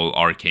the whole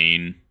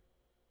Arcane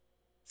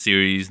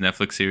series,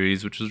 Netflix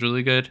series, which was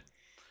really good.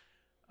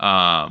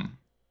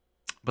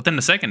 But then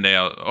the second day,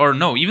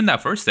 even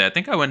that first day, I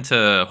think I went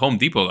to Home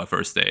Depot that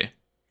first day.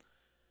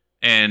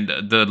 And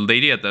the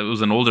lady it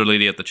was an older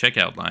lady at the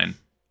checkout line.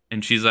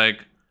 And she's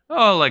like,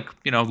 oh, like,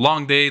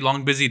 long day,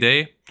 long busy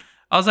day.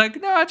 I was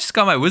like, no, I just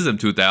got my wisdom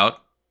tooth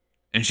out.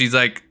 And she's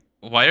like,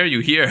 why are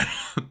you here?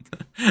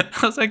 I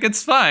was like,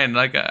 it's fine.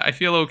 Like, I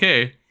feel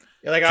okay.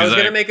 You're like, I was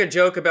going to make a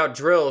joke about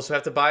drills, so I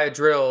have to buy a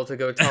drill to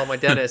go tell my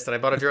dentist that I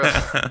bought a drill.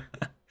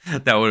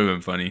 That would have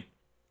been funny.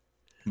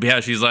 But yeah,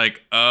 she's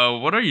like,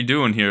 what are you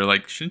doing here?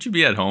 Like, shouldn't you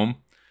be at home?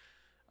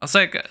 I was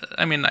like,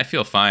 I mean, I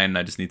feel fine.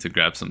 I just need to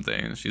grab something.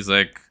 And she's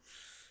like,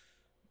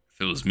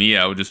 if it was me,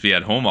 I would just be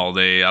at home all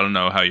day. I don't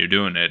know how you're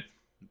doing it.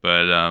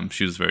 But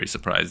she was very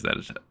surprised that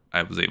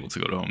I was able to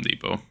go to Home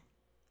Depot.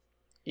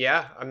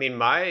 Yeah, I mean,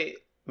 my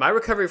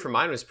recovery from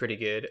mine was pretty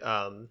good.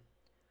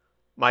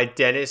 My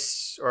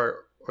dentist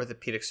or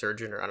orthopedic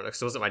surgeon, or I don't know,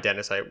 because it wasn't my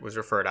dentist, I was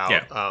referred out.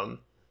 Yeah.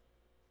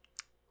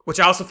 Which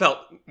I also felt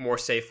more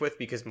safe with,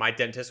 because my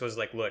dentist was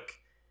like, look,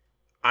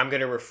 I'm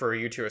going to refer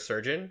you to a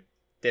surgeon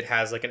that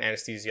has like an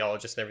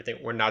anesthesiologist and everything.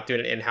 We're not doing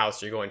it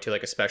in-house. You're going to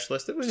like a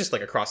specialist. It was just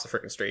like across the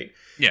freaking street.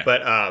 Yeah.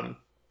 But I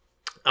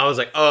was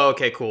like, oh,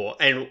 okay, cool.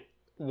 And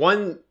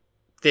one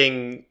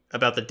thing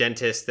about the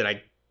dentist that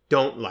I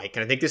don't like,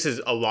 and I think this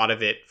is a lot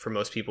of it for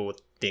most people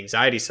with the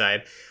anxiety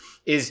side,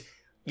 is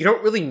you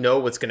don't really know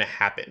what's going to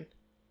happen.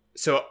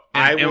 So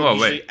I will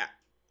usually,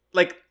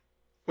 like,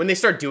 when they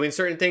start doing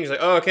certain things, like,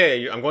 oh,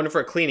 okay, I'm going in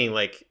for a cleaning.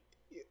 Like,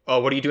 oh,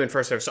 what are you doing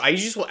first? So I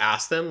usually just will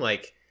ask them,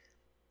 like,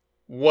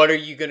 what are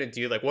you going to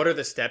do? Like, what are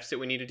the steps that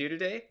we need to do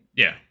today?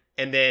 Yeah.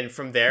 And then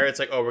from there, it's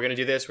like, oh, we're going to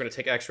do this. We're going to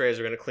take x-rays.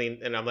 We're going to clean.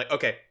 And I'm like,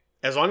 okay,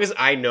 as long as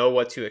I know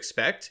what to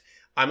expect,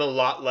 I'm a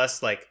lot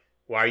less like,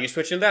 why are you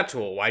switching to that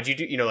tool? Why'd you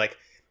do, like,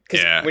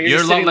 yeah, when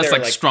you're a lot less there,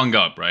 like strung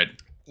up, right?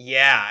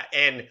 Yeah.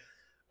 And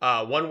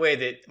one way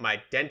that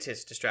my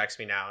dentist distracts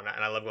me now, and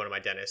I love going to my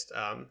dentist,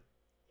 or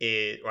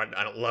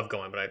I don't love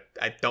going, but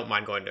I don't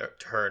mind going to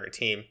her and her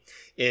team,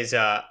 is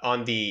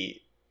on the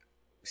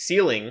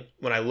ceiling,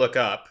 when I look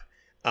up,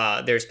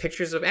 there's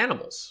pictures of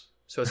animals.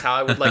 So it's how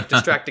I would like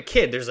distract a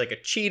kid. There's like a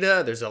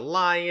cheetah, there's a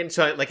lion.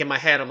 So like in my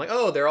head, I'm like,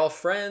 oh, they're all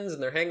friends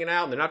and they're hanging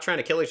out and they're not trying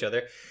to kill each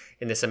other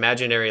in this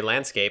imaginary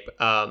landscape.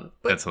 But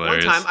that's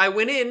hilarious. One time I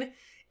went in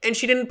and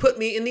she didn't put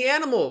me in the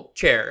animal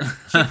chair.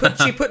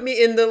 She put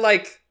me in the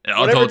like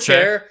whatever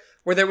chair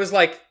where there was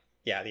like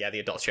the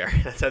adult chair.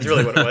 That's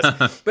really what it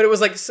was. But it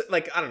was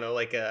like I don't know,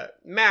 like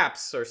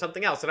maps or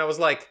something else. And I was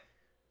like,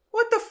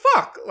 what the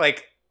fuck?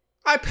 Like,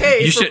 I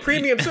paid for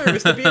premium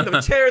service to be in the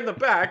chair in the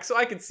back so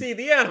I could see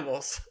the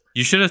animals.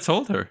 You should have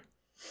told her.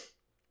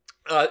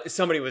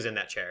 Somebody was in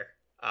that chair.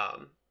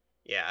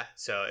 Yeah,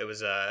 so it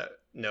was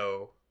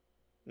no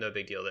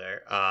big deal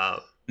there.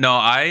 No,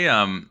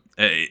 I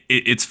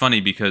It's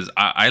funny because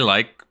I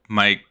like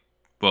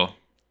well,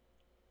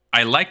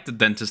 I like the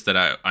dentist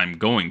that I'm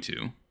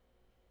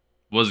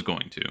was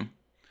going to,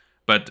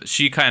 but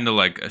she kind of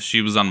like,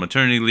 she was on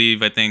maternity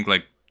leave, I think,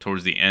 like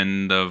towards the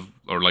end of,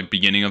 or like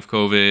beginning of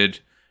COVID.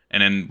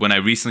 And then when I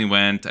recently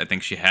went, I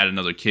think she had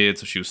another kid,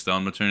 so she was still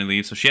on maternity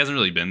leave. So she hasn't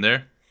really been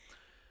there.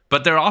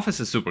 But their office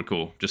is super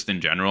cool, just in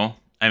general.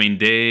 I mean,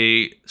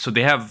 they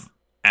have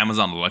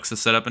Amazon Alexa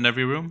set up in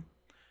every room.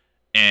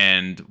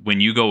 And when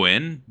you go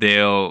in,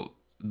 the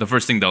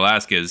first thing they'll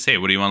ask is, "Hey,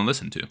 what do you want to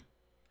listen to?"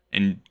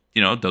 And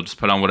they'll just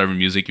put on whatever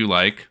music you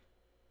like.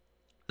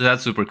 So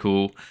that's super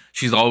cool.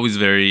 She's always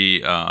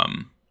very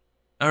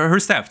her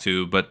staff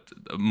too, but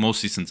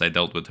mostly since I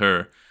dealt with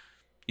her,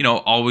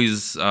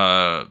 always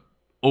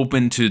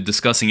open to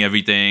discussing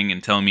everything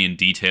and telling me in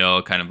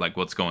detail kind of like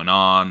what's going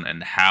on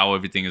and how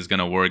everything is going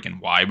to work and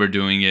why we're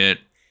doing it,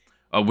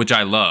 which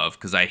I love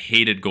because I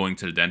hated going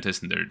to the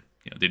dentist and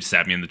they just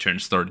sat me in the chair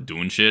and started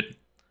doing shit.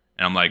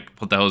 And I'm like,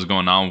 what the hell is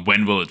going on?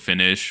 When will it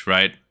finish?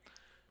 Right?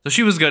 So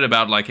she was good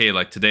about like, hey,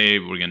 like today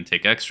we're going to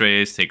take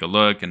x-rays, take a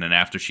look. And then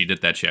after she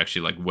did that, she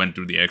actually like went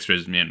through the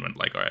x-rays with me and went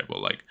like, all right,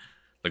 well, like,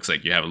 looks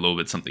like you have a little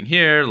bit something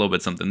here, a little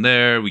bit something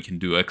there. We can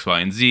do X, Y,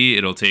 and Z.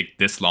 It'll take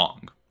this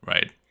long,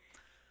 right?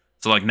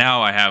 So like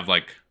now I have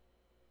like,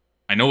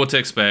 I know what to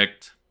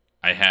expect.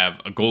 I have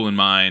a goal in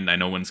mind. I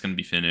know when it's going to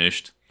be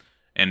finished.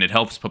 And it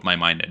helps put my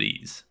mind at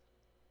ease.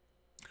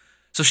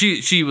 So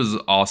she was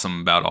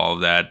awesome about all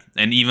of that.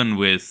 And even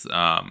with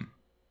kind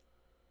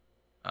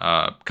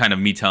of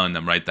me telling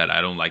them, right, that I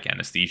don't like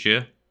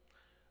anesthesia,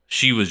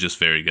 she was just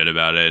very good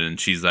about it. And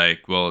she's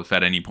like, well, if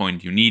at any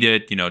point you need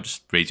it,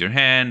 just raise your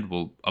hand.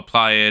 We'll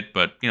apply it,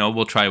 but,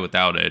 we'll try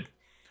without it.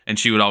 And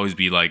she would always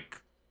be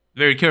like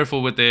very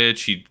careful with it.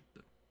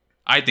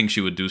 I think she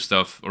would do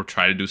stuff or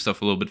try to do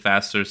stuff a little bit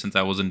faster since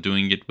I wasn't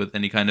doing it with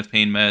any kind of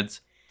pain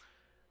meds.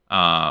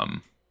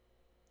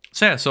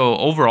 So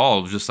overall,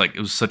 it was just like, it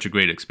was such a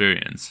great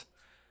experience.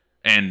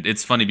 And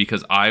it's funny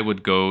because I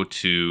would go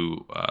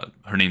to,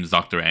 her name's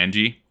Dr.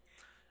 Angie,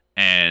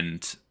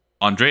 and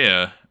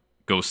Andrea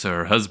goes to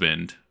her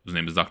husband, whose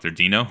name is Dr.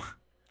 Dino,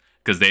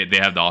 because they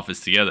have the office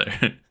together.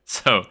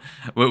 So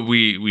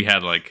we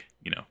had like,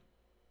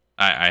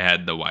 I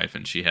had the wife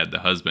and she had the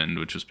husband,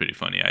 which was pretty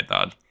funny, I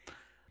thought.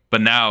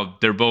 But now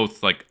they're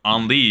both like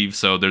on leave,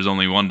 so there's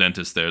only one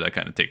dentist there that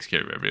kind of takes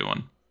care of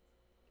everyone.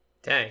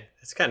 Dang,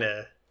 that's kind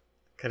of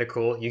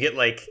cool. You get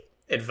like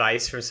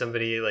advice from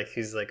somebody like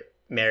who's like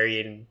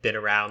married and been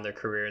around their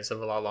career and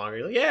stuff a lot longer.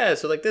 You're like, yeah,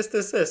 so like this.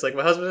 Like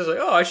my husband is like,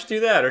 oh, I should do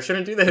that or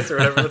shouldn't do this or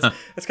whatever.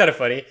 That's kind of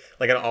funny,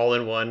 like an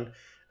all-in-one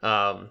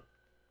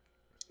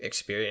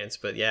experience.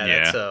 But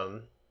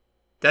yeah,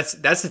 that's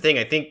the thing.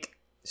 I think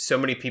so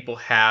many people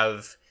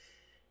have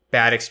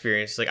bad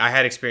experience. Like I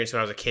had experience when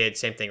I was a kid,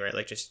 same thing, right?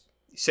 Like just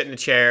sit in a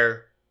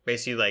chair,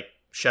 basically like,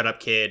 shut up,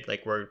 kid.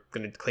 Like we're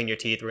gonna clean your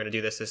teeth. We're gonna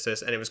do this,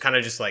 and it was kind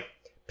of just like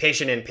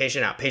patient in,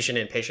 patient out, patient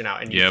in, patient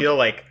out, and you feel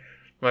like,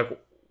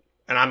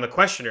 and I'm the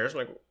questioner. It's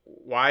like,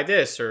 why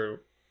this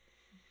or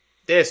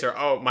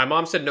oh, my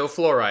mom said no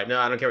fluoride. No,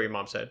 I don't care what your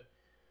mom said.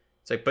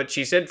 It's like, but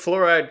she said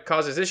fluoride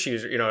causes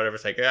issues, or whatever.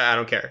 It's like, I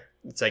don't care.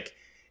 It's like,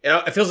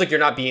 it feels like you're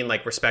not being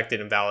like respected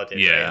and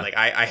validated. Yeah. Right? And like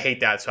I hate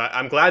that. So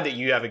I'm glad that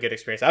you have a good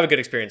experience. I have a good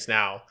experience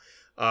now.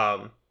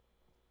 But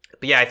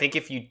yeah, I think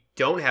if you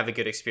don't have a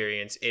good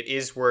experience, it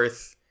is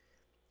worth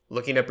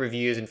looking up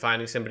reviews and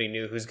finding somebody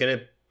new who's going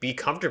to be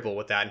comfortable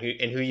with that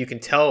and who you can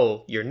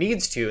tell your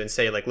needs to and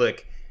say like,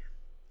 look,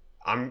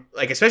 I'm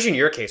like, especially in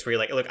your case where you're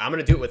like, look, I'm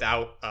going to do it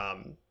without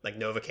like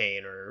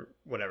Novocaine or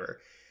whatever.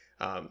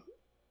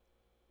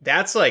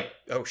 That's like,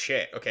 oh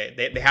shit. Okay.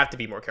 They have to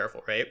be more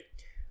careful. Right.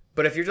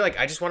 But if you're like,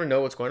 I just want to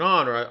know what's going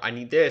on or I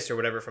need this or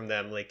whatever from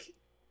them, like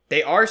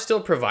they are still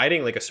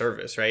providing like a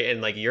service, right?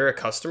 And like you're a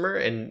customer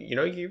and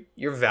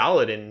you're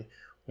valid in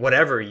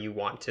whatever you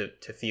want to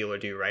feel or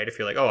do, right? If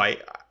you're like, oh, I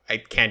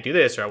can't do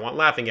this or I want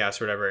laughing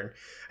gas or whatever. And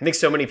I think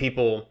so many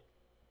people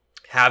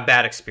have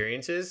bad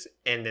experiences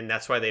and then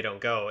that's why they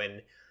don't go.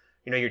 And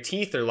your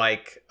teeth are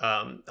like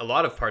a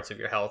lot of parts of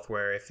your health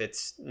where if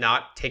it's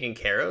not taken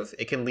care of,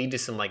 it can lead to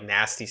some like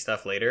nasty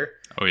stuff later.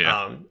 Oh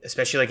yeah.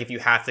 Especially like if you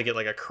have to get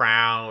like a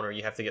crown or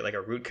you have to get like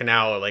a root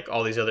canal or like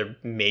all these other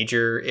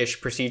major-ish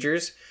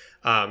procedures.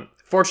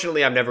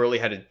 Fortunately, I've never really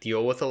had to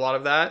deal with a lot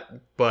of that,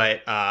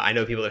 but I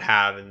know people that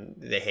have and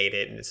they hate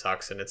it and it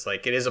sucks. And it's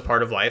like, it is a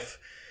part of life,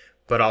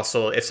 but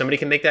also if somebody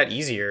can make that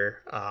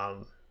easier,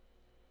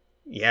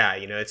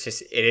 it's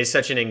just, it is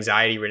such an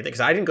anxiety ridden thing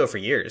because I didn't go for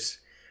years.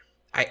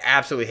 I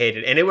absolutely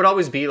hated it. And it would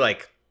always be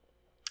like,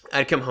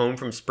 I'd come home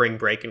from spring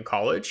break in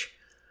college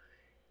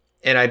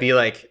and I'd be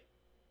like,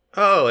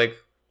 oh, like,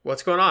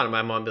 what's going on? And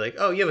my mom would be like,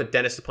 oh, you have a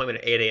dentist appointment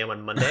at 8 a.m.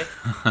 on Monday.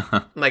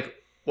 I'm like,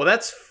 well,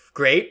 that's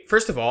great.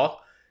 First of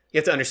all, you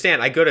have to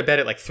understand, I go to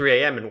bed at like 3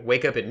 a.m. and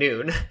wake up at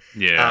noon.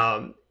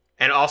 Yeah.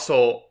 And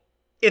also,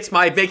 it's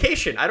my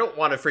vacation. I don't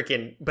want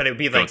to but it would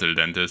be like, go to the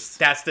dentist.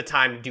 That's the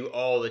time to do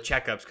all the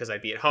checkups because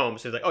I'd be at home.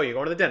 So it's like, oh, you're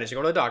going to the dentist,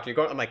 you're going to the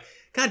doctor, I'm like,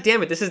 God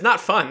damn it, this is not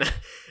fun.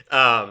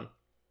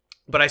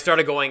 But I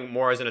started going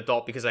more as an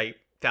adult because I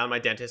found my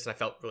dentist and I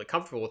felt really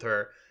comfortable with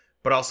her,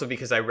 but also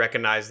because I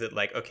recognized that,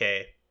 like,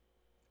 okay,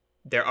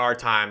 there are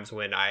times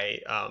when I,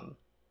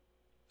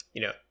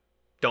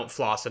 don't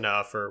floss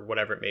enough or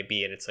whatever it may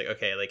be. And it's like,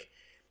 okay, like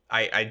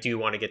I do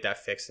want to get that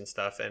fixed and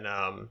stuff. And,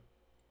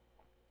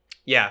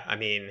 yeah, I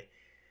mean,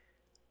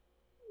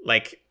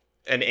 like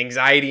an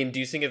anxiety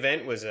inducing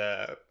event was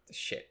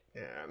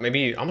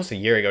maybe almost a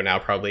year ago now,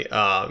 probably.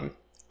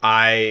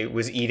 I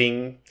was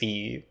eating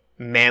the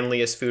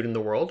manliest food in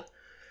the world,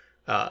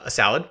 a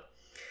salad.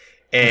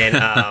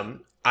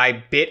 And,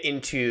 I bit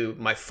into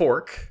my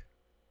fork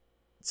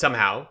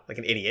somehow, like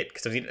an idiot,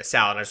 because I was eating a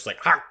salad and I was just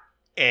like, "Argh!"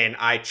 And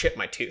I chipped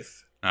my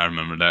tooth. I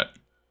remember that.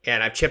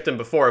 And I've chipped them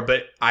before,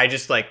 but I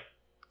just like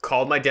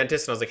called my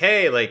dentist and I was like,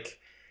 hey, like,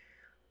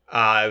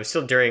 it was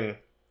still during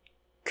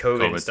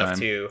COVID and stuff time.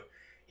 Too.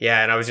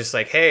 Yeah. And I was just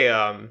like, hey,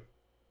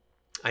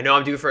 I know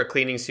I'm due for a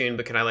cleaning soon,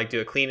 but can I like do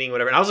a cleaning,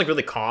 whatever? And I was like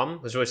really calm.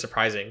 It was really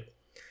surprising.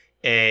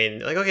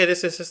 And like, okay,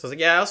 this. I was like,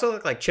 yeah, I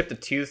also like chipped a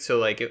tooth. So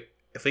like,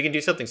 if we can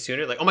do something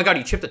sooner, like, oh my God,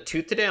 you chipped a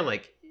tooth today? I'm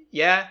like,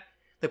 yeah.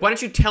 Like, why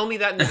didn't you tell me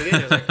that in the beginning?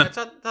 I was like, that's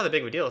not a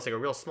big of a deal. It's like a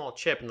real small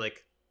chip. And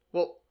like,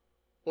 well,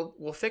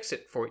 we'll fix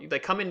it for you.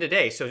 Like, come in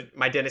today. So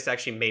my dentist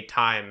actually made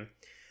time,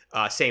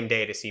 same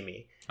day to see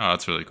me. Oh,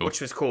 that's really cool. Which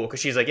was cool because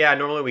she's like, yeah,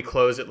 normally we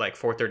close at like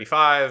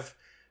 4:35,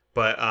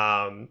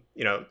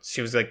 but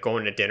she was like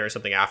going to dinner or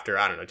something after,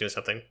 I don't know, doing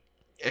something,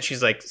 and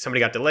she's like, somebody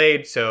got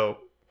delayed, so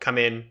come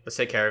in, let's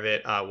take care of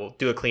it. We'll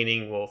do a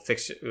cleaning, we'll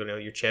fix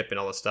your chip and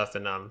all this stuff,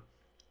 and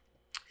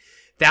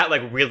that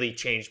like really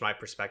changed my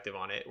perspective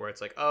on it, where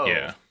it's like, oh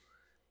yeah,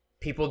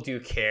 people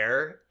do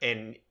care.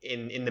 And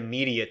in the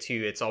media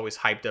too, it's always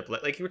hyped up,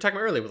 like you were talking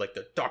about earlier with like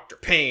the Dr.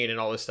 Payne and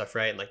all this stuff,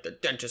 right? And like the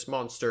dentist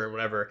monster and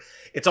whatever.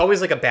 It's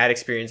always like a bad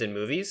experience in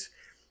movies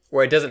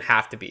where it doesn't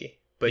have to be.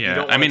 But yeah, you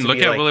don't I mean, look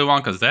at like, Willy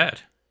Wonka's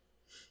dad.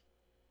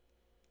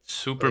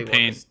 Super Willy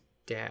pain. Wonka's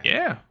dad.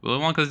 Yeah, Willy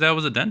Wonka's dad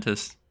was a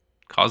dentist.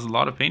 Caused a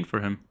lot of pain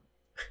for him.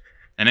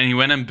 And then he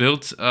went and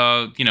built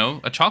a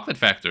chocolate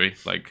factory.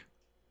 Like,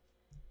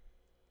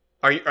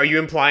 Are you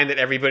implying that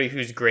everybody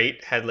who's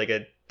great had like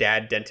a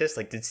dad dentist?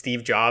 Like, did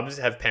Steve Jobs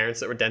have parents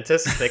that were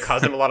dentists? They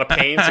caused him a lot of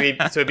pain,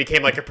 so he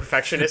became like a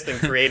perfectionist and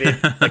created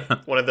like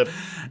one of the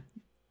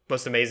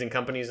most amazing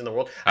companies in the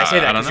world. I say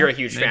that because you're a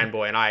huge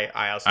fanboy, and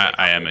I also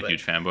am a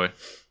huge fanboy.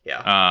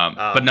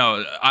 Yeah. But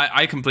no,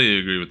 I completely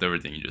agree with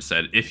everything you just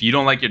said. If you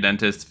don't like your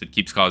dentist, if it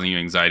keeps causing you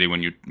anxiety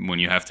when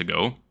you have to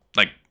go,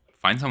 like,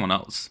 find someone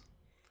else.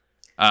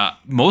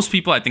 Most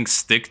people, I think,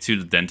 stick to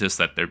the dentist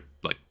that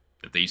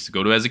they used to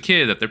go to as a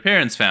kid, that their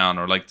parents found,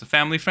 or like the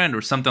family friend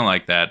or something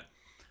like that.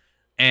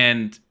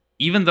 And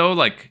even though,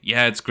 like,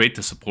 yeah, it's great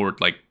to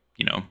support, like,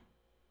 your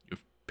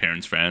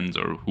parents' friends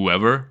or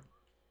whoever,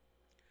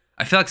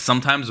 I feel like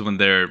sometimes when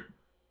they're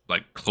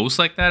like close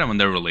like that and when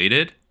they're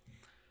related,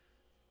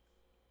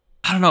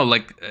 I don't know,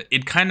 like,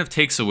 it kind of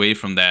takes away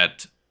from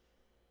that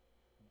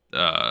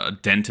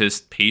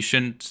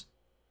dentist-patient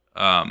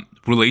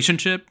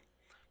relationship,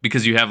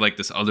 because you have like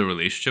this other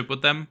relationship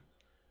with them.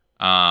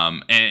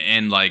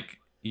 And like,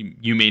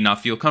 you may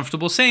not feel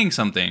comfortable saying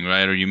something,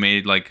 right? Or you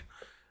may like,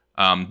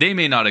 they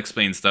may not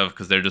explain stuff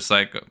because they're just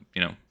like,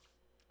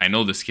 I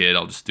know this kid,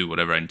 I'll just do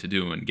whatever I need to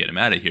do and get him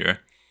out of here.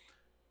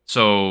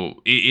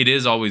 So it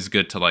is always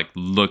good to like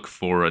look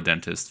for a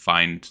dentist,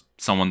 find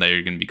someone that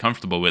you're going to be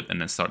comfortable with,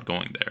 and then start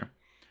going there.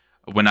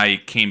 When I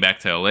came back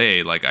to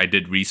LA, like, I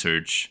did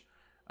research,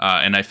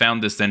 and I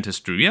found this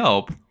dentist through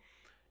Yelp,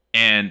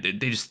 and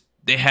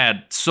they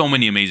had so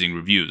many amazing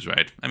reviews,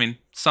 right? I mean,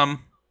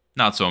 some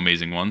not so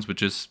amazing ones,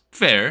 which is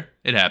fair.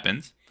 It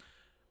happens.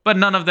 But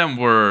none of them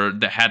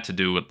that had to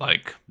do with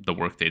like the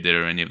work they did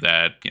or any of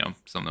that.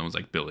 Some of them was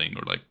like billing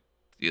or like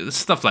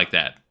stuff like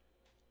that.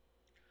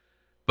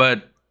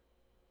 But,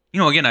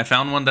 again, I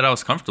found one that I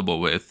was comfortable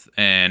with.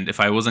 And if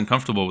I wasn't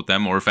comfortable with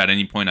them, or if at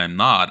any point I'm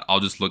not,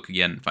 I'll just look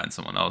again and find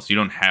someone else. You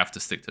don't have to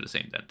stick to the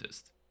same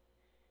dentist.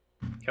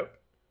 Yep.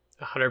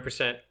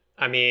 100%.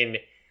 I mean,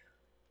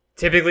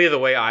 typically the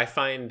way I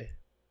find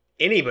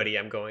anybody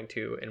I'm going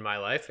to in my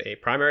life, a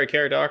primary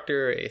care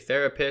doctor, a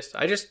therapist,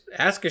 I just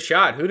ask a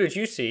shot. Who did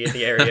you see in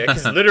the area?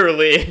 Because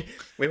literally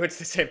we went to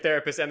the same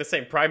therapist and the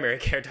same primary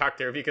care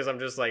doctor, because I'm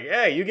just like,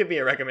 hey, you give me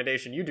a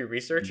recommendation. You do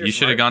research. You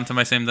should have gone to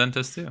my same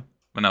dentist too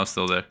when I was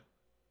still there.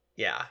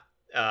 Yeah.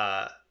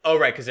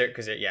 Right. Because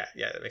yeah,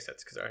 that makes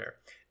sense because they're here.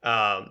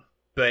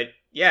 But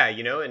yeah,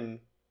 and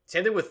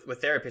same thing with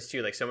therapists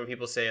too. Like, so many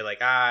people say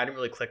like, I didn't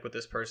really click with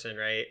this person.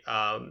 Right.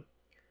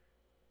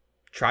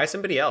 Try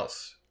somebody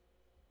else.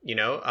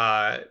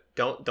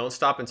 Don't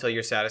stop until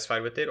you're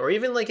satisfied with it. Or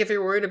even like if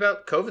you're worried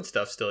about COVID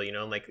stuff still,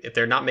 like if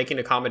they're not making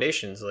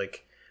accommodations,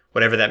 like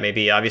whatever that may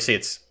be. Obviously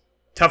it's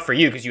tough for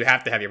you because you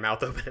have to have your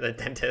mouth open at the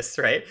dentist,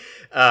 right?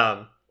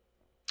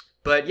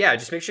 But yeah,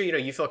 just make sure,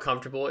 you feel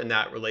comfortable in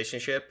that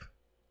relationship,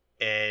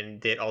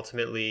 and that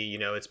ultimately,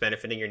 it's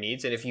benefiting your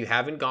needs. And if you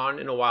haven't gone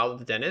in a while to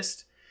the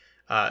dentist,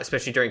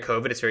 especially during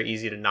COVID, it's very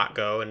easy to not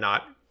go and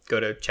not go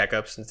to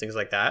checkups and things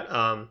like that.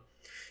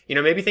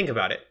 Maybe think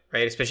about it,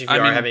 right? Especially if you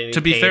are having any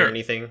pain or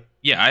anything.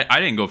 Yeah, I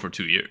didn't go for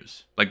 2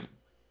 years. Like,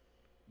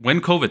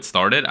 when COVID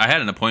started, I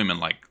had an appointment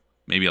like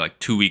maybe like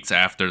 2 weeks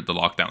after the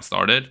lockdown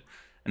started.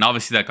 And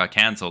obviously that got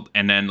canceled.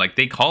 And then like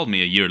they called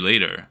me a year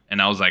later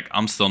and I was like,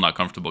 I'm still not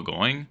comfortable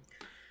going.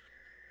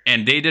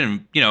 And they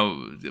didn't,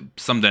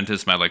 some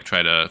dentists might like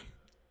try to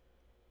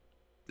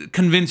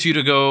convince you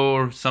to go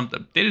or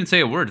something. They didn't say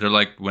a word. They're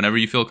like, whenever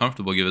you feel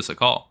comfortable, give us a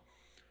call.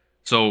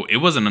 So it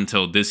wasn't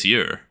until this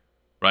year,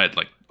 right?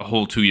 Like a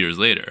whole 2 years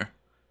later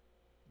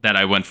that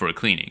I went for a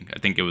cleaning. I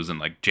think it was in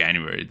like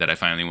January that I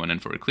finally went in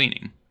for a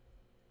cleaning.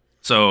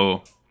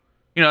 So,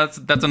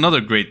 that's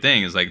another great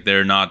thing is like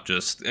they're not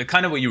just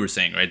kind of what you were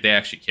saying, right? They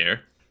actually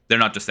care. They're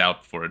not just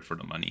out for it for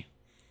the money.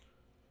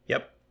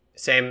 Yep.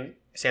 Same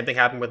thing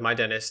happened with my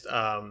dentist.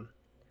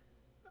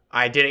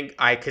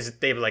 Because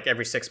they like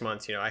every 6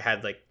 months, I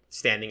had like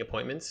standing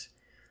appointments.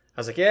 I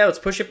was like, yeah, let's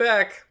push it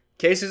back.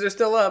 Cases are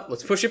still up.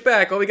 Let's push it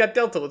back. Oh, we got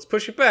Delta. Let's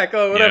push it back.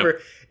 Oh, whatever.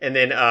 Yep. And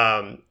then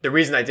the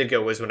reason I did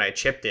go was when I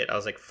chipped it. I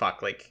was like,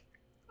 fuck, like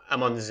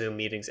I'm on the Zoom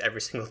meetings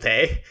every single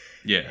day.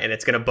 Yeah. And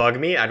it's going to bug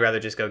me. I'd rather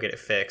just go get it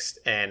fixed.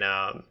 And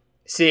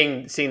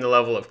seeing the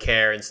level of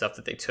care and stuff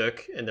that they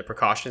took and the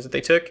precautions that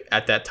they took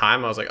at that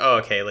time, I was like, oh,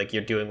 okay, like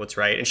you're doing what's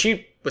right. And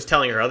she was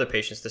telling her other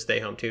patients to stay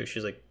home too.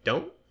 She's like,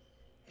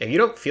 if you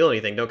don't feel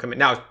anything, don't come in.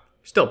 Now,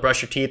 still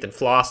brush your teeth and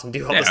floss and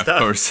do all the stuff.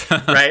 Of course.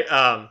 Right?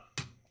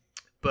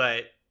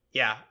 But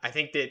yeah, I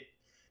think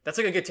that's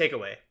like a good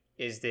takeaway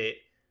is that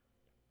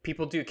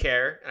people do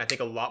care. And I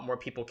think a lot more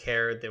people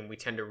care than we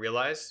tend to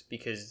realize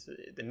because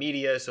the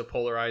media is so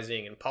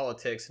polarizing and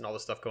politics and all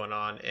this stuff going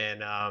on.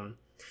 And I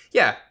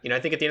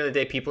think at the end of the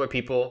day, people are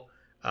people.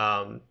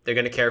 They're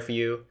going to care for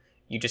you.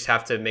 You just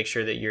have to make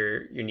sure that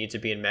your needs are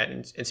being met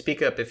and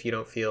speak up if you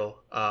don't feel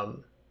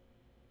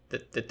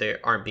that they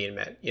aren't being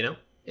met,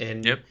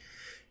 And yep.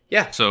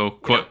 Yeah. So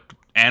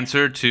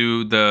answer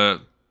to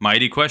the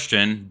mighty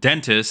question,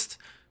 dentist,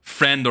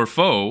 friend or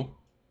foe?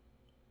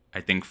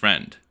 I think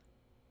friend.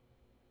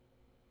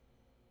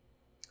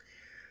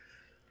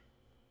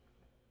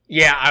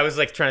 Yeah, I was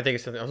like trying to think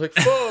of something. I was like,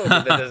 foe,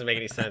 but that doesn't make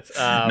any sense.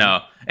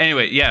 No.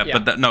 Anyway,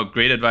 but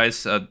great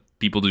advice.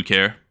 People do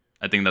care.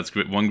 I think that's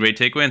great. One great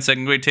takeaway. And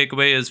second great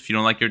takeaway is if you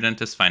don't like your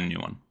dentist, find a new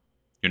one.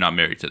 You're not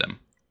married to them.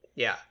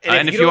 Yeah.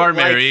 And if you are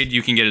married,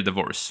 you can get a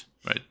divorce,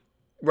 right?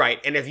 Right.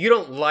 And if you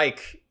don't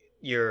like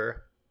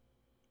your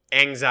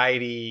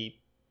manxiety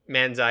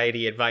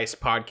advice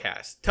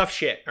podcast, tough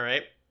shit, all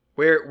right?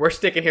 We're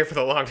sticking here for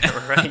the long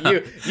term, all right?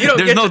 You don't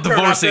get to turn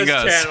off this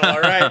channel,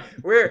 all right?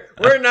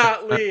 We're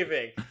not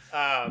leaving.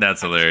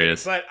 That's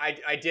hilarious. But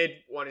I did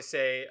want to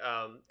say,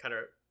 kind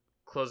of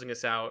closing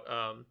us out,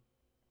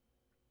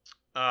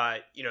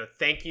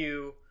 thank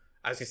you.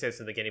 I was gonna say this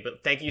in the beginning,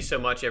 but thank you so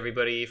much,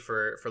 everybody,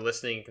 for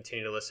listening and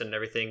continue to listen and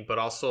everything. But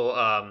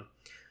also,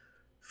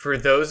 for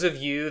those of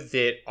you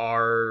that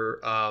are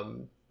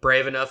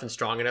brave enough and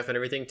strong enough and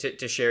everything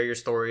to share your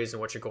stories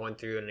and what you're going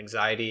through and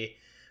anxiety.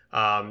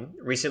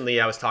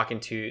 Recently, I was talking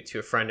to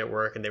a friend at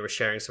work, and they were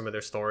sharing some of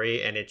their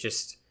story, and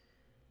it's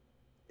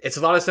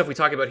a lot of stuff we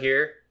talk about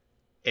here.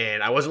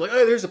 And I wasn't like,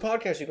 oh, there's a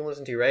podcast you can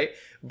listen to, right?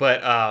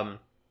 But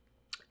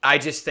I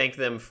just thank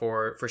them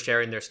for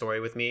sharing their story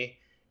with me.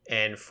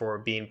 And for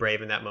being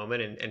brave in that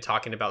moment and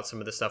talking about some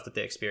of the stuff that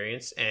they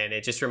experience. And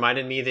it just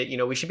reminded me that,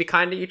 we should be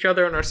kind to each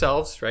other and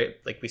ourselves, right?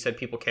 Like we said,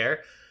 people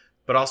care.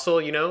 But also,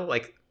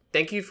 like,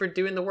 thank you for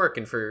doing the work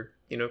and for,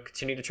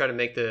 continue to try to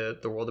make the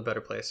world a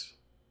better place.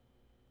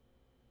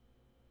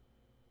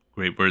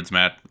 Great words,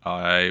 Matt.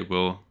 I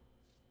will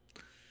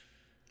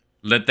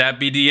let that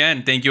be the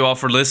end. Thank you all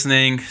for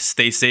listening.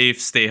 Stay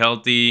safe, stay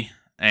healthy,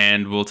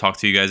 and we'll talk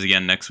to you guys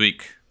again next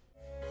week.